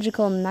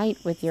magical night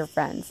with your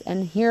friends,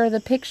 and here are the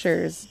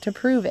pictures to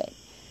prove it.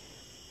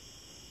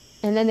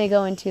 And then they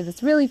go into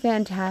this really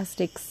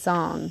fantastic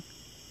song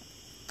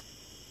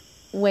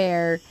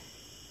where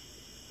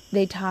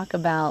they talk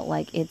about,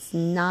 like, it's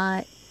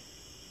not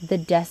the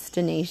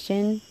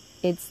destination,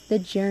 it's the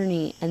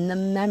journey and the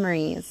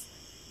memories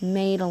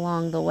made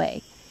along the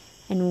way.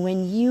 And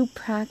when you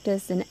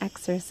practice and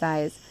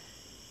exercise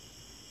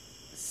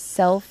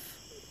self-grace,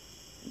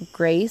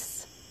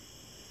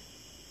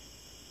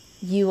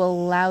 you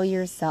allow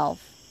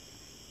yourself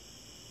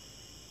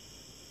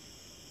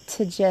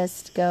to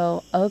just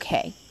go,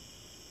 okay,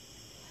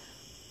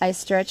 I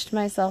stretched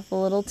myself a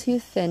little too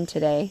thin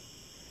today.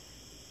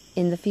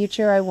 In the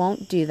future, I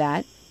won't do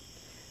that.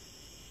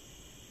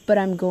 But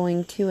I'm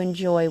going to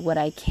enjoy what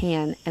I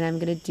can, and I'm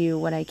going to do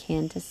what I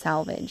can to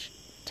salvage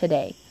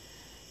today.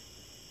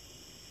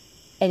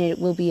 And it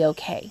will be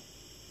okay.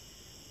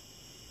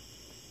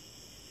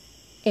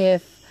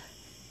 If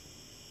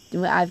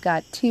I've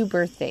got 2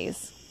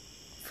 birthdays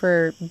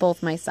for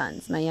both my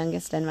sons, my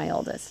youngest and my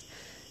oldest.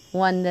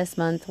 One this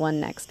month,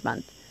 one next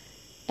month.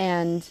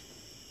 And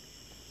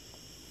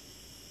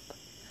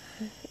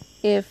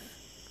if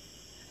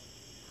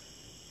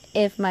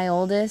my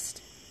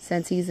oldest,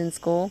 since he's in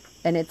school,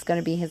 and it's going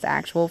to be his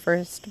actual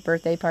first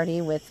birthday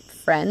party with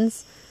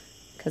friends,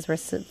 because we're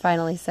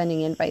finally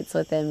sending invites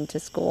with him to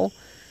school,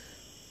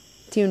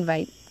 to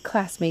invite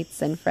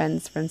classmates and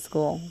friends from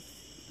school,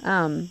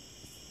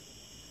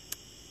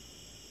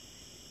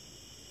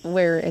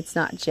 where it's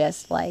not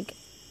just like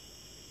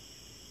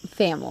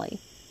family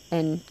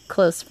and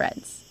close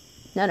friends.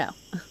 No.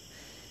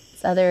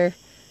 It's other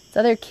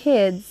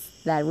kids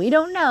that we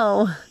don't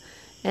know,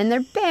 and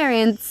their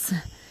parents,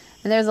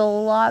 And there's a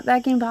lot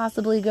that can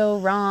possibly go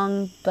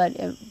wrong, but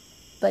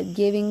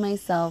giving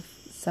myself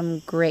some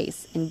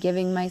grace and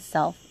giving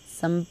myself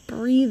some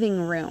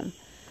breathing room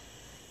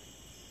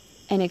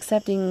and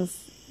accepting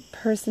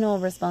personal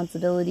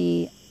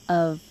responsibility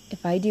of,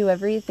 if I do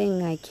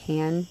everything I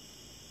can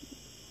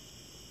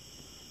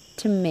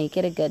to make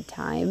it a good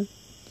time,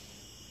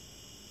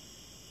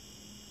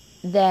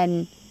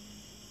 then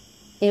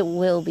it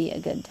will be a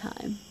good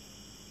time.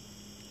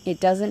 It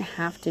doesn't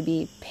have to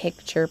be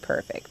picture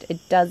perfect.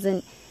 It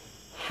doesn't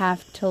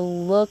have to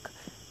look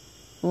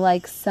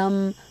like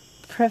some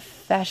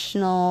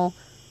professional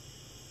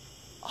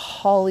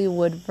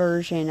Hollywood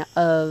version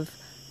of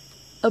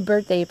a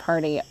birthday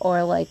party,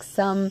 or like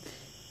some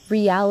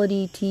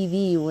reality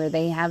TV where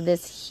they have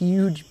this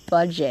huge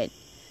budget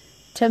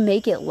to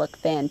make it look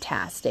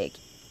fantastic.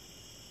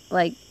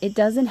 Like, it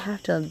doesn't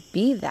have to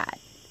be that.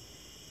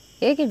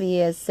 It could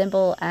be as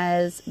simple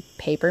as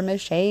paper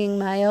macheing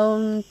my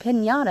own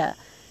piñata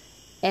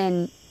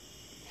and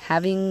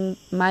having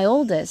my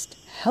oldest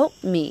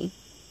help me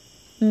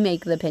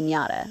make the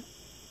piñata.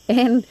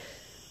 And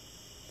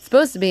it's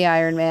supposed to be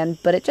Iron Man,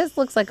 but it just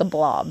looks like a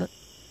blob.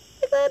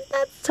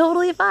 That's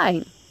totally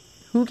fine.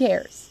 Who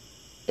cares?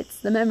 It's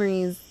the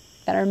memories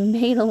that are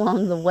made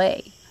along the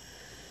way.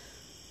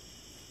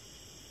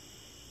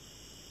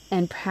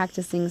 And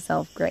practicing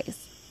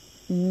self-grace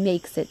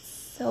makes it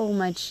so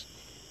much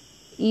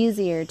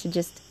easier to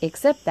just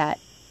accept that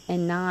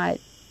and not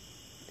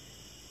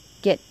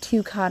get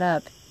too caught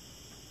up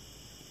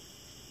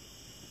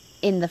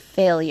in the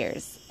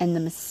failures and the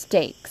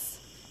mistakes.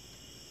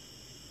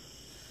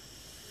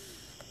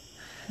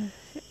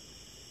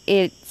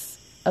 It's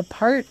a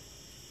part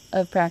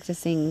of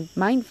practicing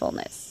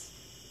mindfulness,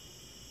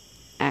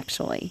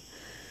 actually.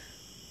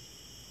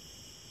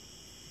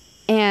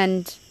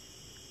 And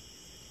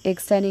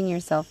extending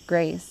yourself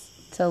grace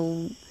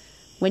to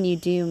when you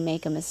do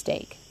make a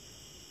mistake.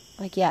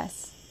 Like,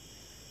 yes,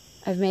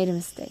 I've made a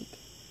mistake.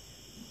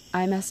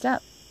 I messed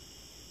up.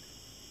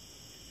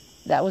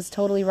 That was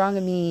totally wrong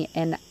of me,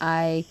 and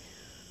I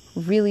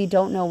really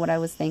don't know what I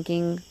was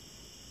thinking,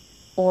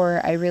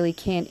 or I really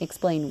can't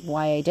explain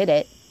why I did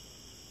it.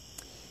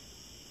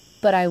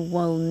 But I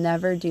will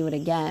never do it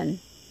again,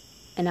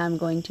 and I'm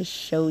going to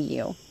show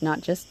you, not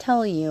just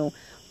tell you,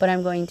 but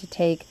I'm going to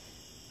take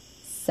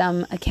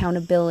some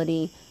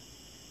accountability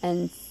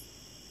and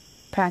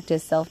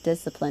practice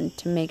self-discipline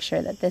to make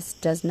sure that this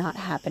does not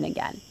happen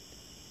again.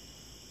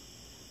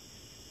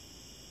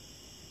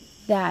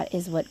 That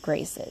is what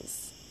grace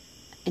is.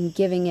 And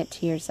giving it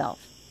to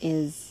yourself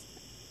is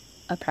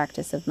a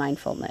practice of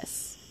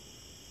mindfulness.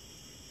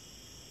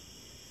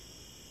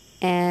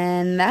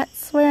 And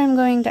that's where I'm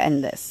going to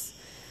end this.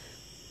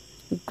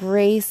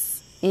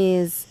 Grace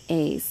is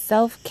a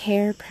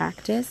self-care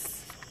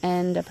practice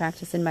and a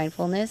practice in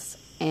mindfulness,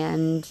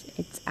 and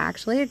it's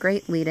actually a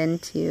great lead-in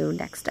to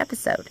next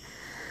episode.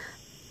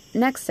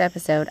 Next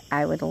episode,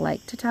 I would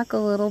like to talk a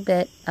little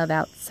bit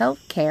about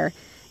self-care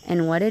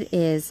and what it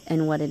is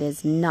and what it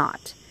is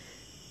not.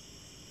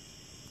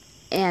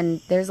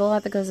 And there's a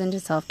lot that goes into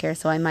self-care,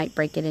 so I might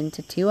break it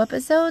into 2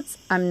 episodes.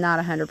 I'm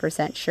not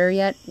 100% sure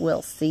yet.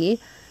 We'll see,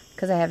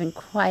 because I haven't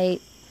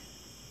quite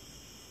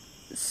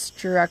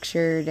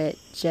structured it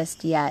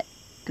just yet,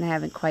 and I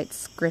haven't quite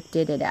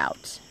scripted it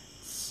out.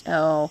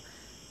 So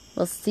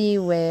we'll see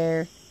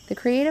where the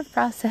creative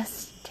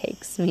process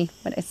takes me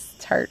when I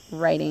start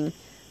writing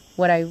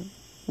what I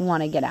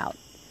want to get out.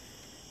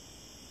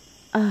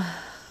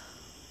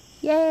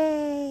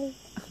 Yay!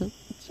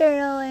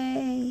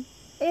 Journaling!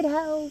 It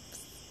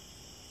helps!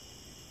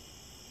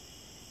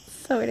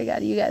 Swear to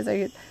God, you guys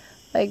are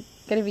like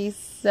gonna be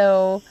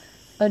so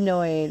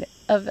annoyed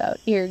about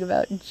hearing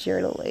about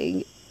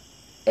journaling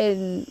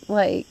and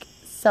like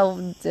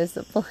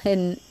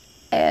self-discipline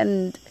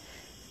and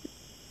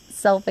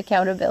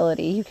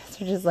self-accountability. You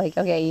guys are just like,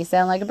 okay, you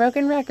sound like a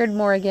broken record,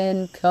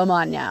 Morgan. Come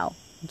on now.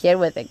 Get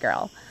with it,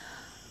 girl.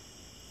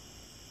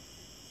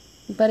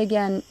 But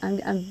again,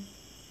 I'm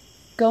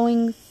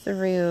going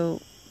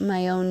through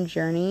my own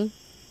journey.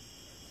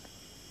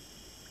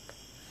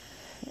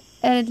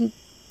 And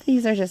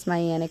these are just my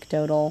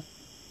anecdotal.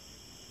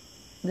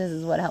 This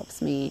is what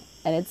helps me.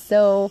 And it's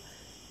so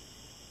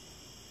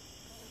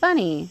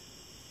funny.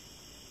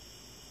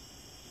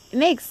 It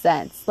makes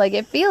sense. Like,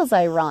 it feels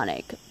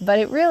ironic, but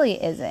it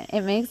really isn't.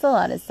 It makes a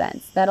lot of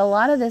sense that a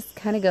lot of this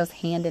kind of goes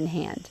hand in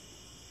hand.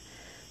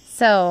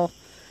 So,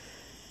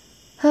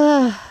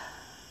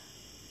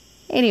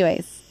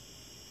 anyways,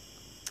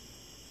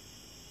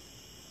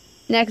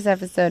 next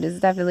episode is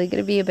definitely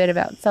going to be a bit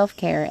about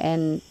self-care,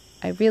 and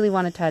I really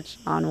want to touch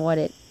on what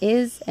it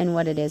is and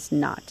what it is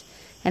not.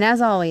 And as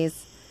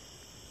always,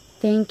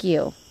 thank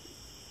you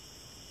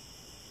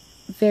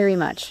very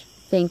much.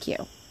 Thank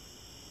you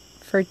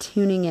for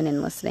tuning in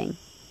and listening.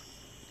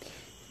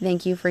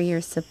 Thank you for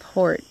your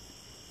support,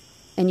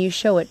 and you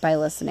show it by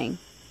listening.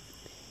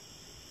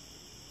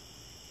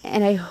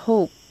 And I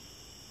hope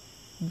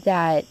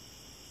that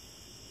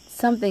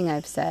something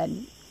I've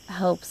said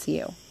helps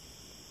you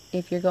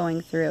if you're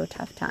going through a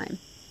tough time.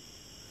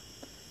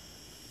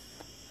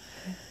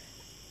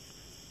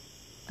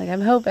 Like, I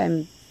hope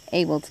I'm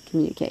able to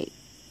communicate,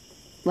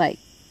 like,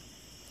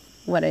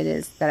 what it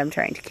is that I'm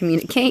trying to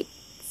communicate.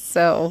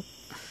 So,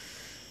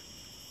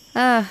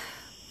 I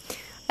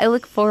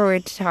look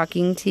forward to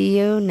talking to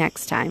you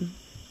next time.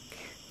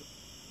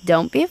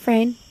 Don't be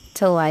afraid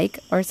to like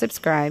or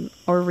subscribe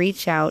or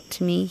reach out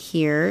to me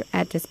here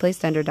at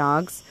Displaced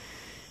Underdogs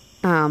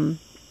by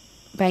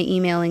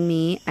emailing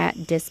me at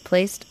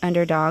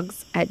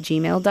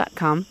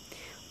displacedunderdogs@gmail.com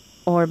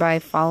or by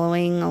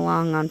following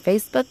along on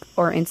Facebook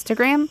or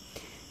Instagram.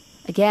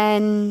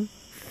 Again,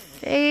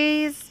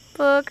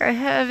 Facebook,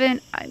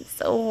 I'm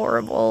so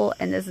horrible,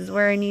 and this is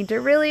where I need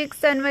to really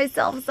extend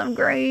myself some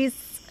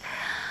grace.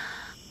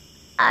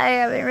 I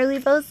haven't really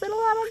posted a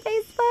lot on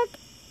Facebook.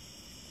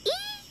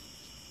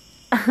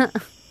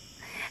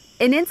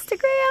 In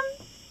Instagram,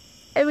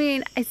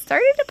 I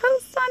started to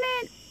post on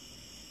it,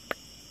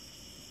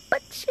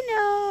 but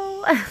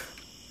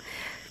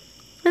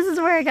this is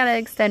where I gotta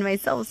extend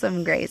myself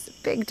some grace,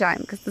 big time,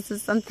 because this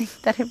is something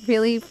that I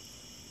really,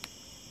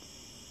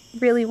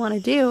 really want to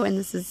do, and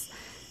this is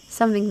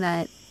something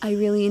that I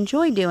really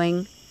enjoy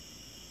doing.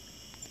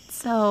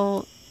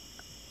 So,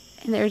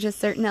 and there are just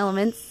certain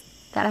elements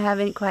that I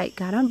haven't quite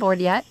got on board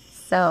yet,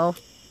 so,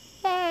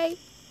 yay!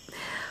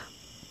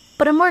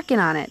 But I'm working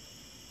on it.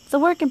 It's a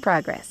work in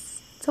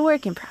progress.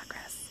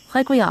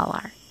 Like we all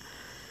are.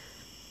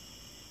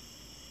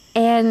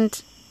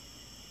 And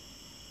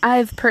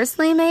I've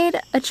personally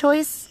made a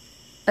choice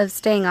of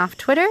staying off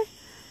Twitter.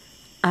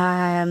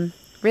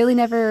 Really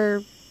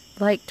never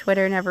liked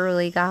Twitter, never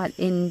really got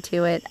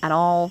into it at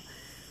all.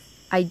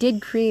 I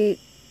did create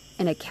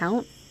an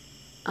account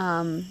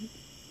on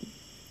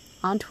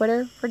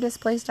Twitter for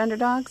Displaced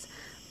Underdogs,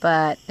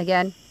 but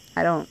again,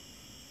 I don't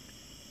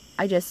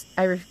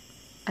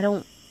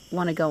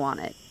want to go on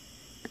it.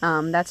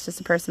 That's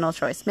just a personal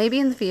choice. Maybe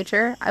in the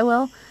future I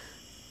will,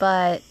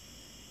 but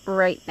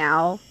right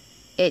now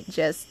it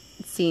just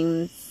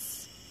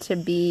seems to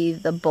be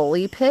the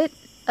bully pit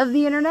of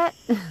the internet.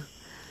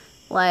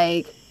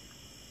 Like,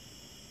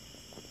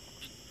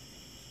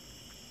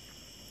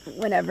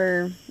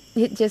 whenever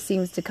it just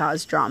seems to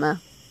cause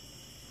drama.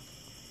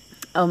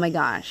 Oh my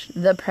gosh,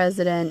 the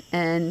president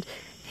and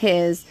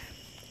his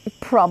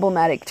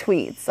problematic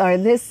tweets, or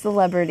this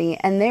celebrity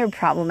and their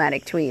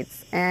problematic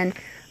tweets, and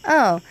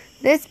oh,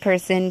 this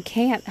person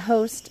can't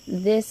host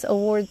this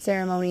award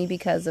ceremony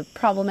because of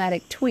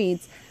problematic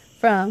tweets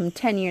from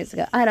 10 years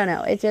ago. I don't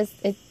know. It's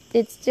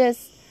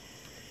just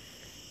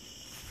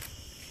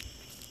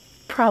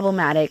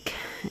problematic,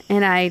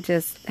 and I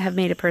just have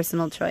made a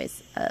personal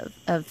choice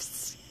of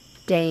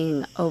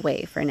staying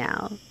away for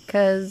now,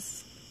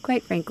 because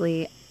quite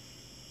frankly,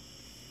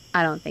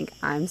 I don't think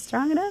I'm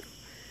strong enough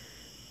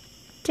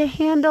to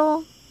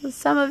handle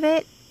some of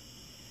it.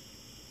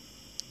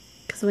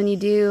 Because when you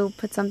do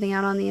put something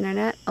out on the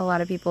internet, a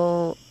lot of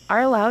people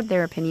are allowed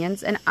their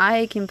opinions, and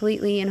I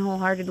completely and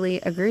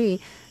wholeheartedly agree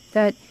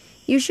that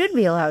you should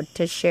be allowed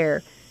to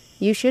share.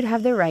 You should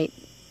have the right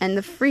and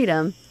the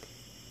freedom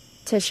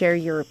to share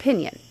your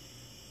opinion.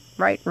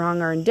 Right,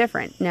 wrong, or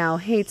indifferent. Now,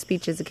 hate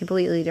speech is a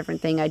completely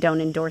different thing. I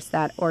don't endorse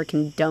that or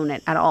condone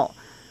it at all.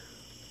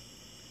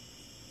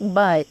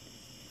 But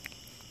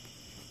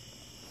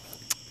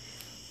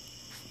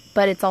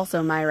it's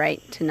also my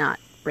right to not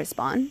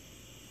respond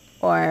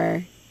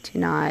or to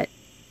not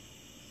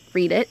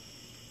read it.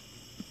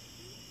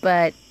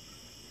 But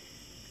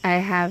I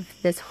have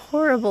this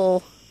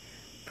horrible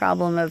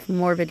problem of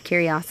morbid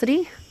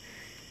curiosity,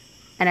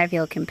 and I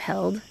feel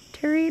compelled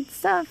to read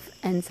stuff,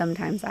 and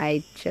sometimes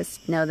I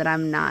just know that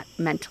I'm not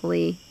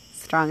mentally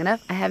strong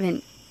enough. I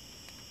haven't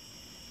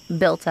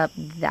built up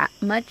that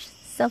much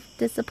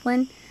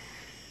self-discipline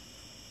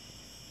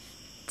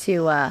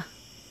to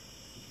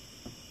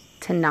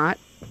not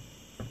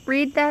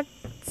read that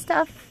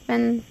stuff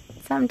and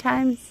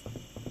sometimes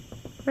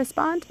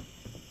respond,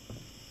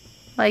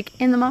 like,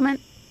 in the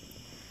moment,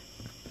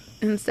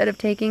 instead of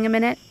taking a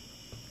minute.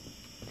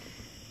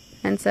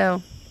 And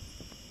so,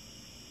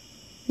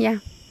 yeah.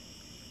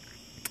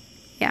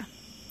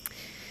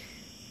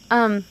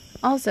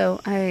 Also,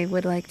 I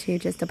would like to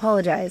just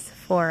apologize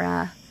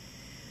for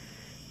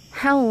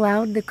how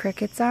loud the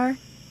crickets are.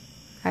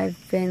 I've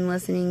been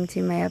listening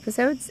to my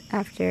episodes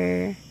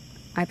after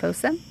I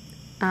post them,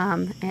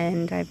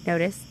 and I've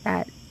noticed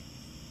that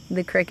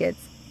the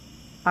crickets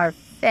are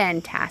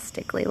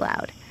fantastically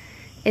loud.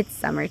 It's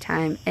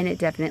summertime, and it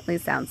definitely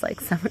sounds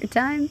like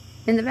summertime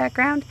in the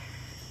background.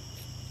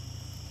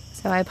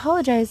 So I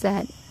apologize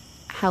at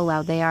how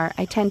loud they are.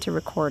 I tend to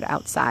record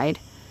outside.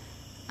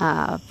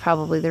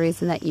 Probably the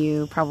reason that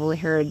you probably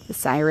heard the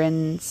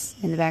sirens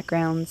in the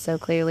background so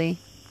clearly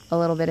a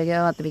little bit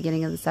ago at the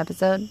beginning of this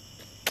episode.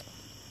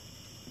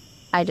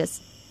 I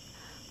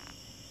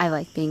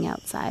like being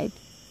outside,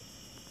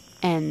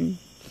 and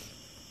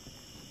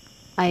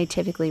I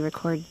typically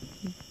record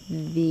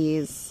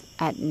these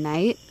at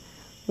night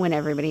when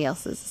everybody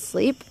else is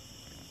asleep,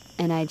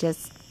 and I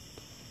just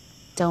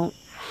don't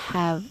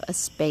have a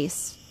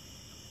space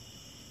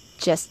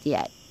just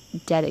yet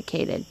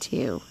dedicated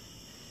to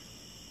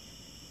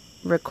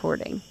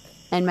recording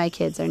and my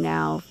kids are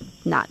now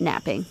not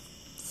napping.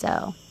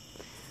 So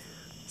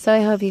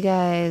I hope you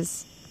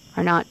guys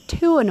are not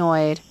too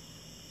annoyed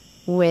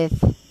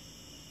with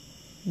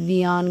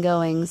the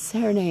ongoing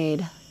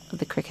serenade of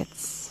the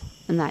crickets,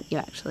 and that you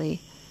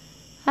actually,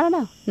 I don't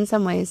know, in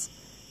some ways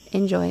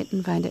enjoy it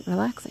and find it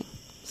relaxing.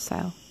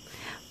 So,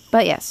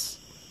 but yes,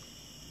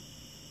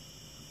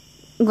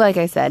 like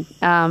I said,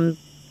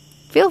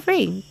 feel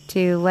free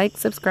to like,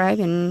 subscribe,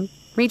 and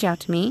reach out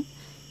to me.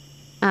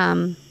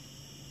 And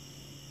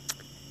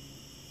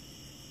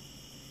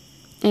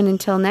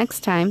until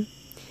next time,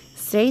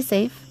 stay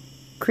safe,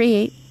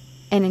 create,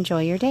 and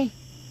enjoy your day.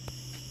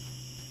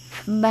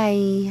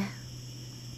 Bye.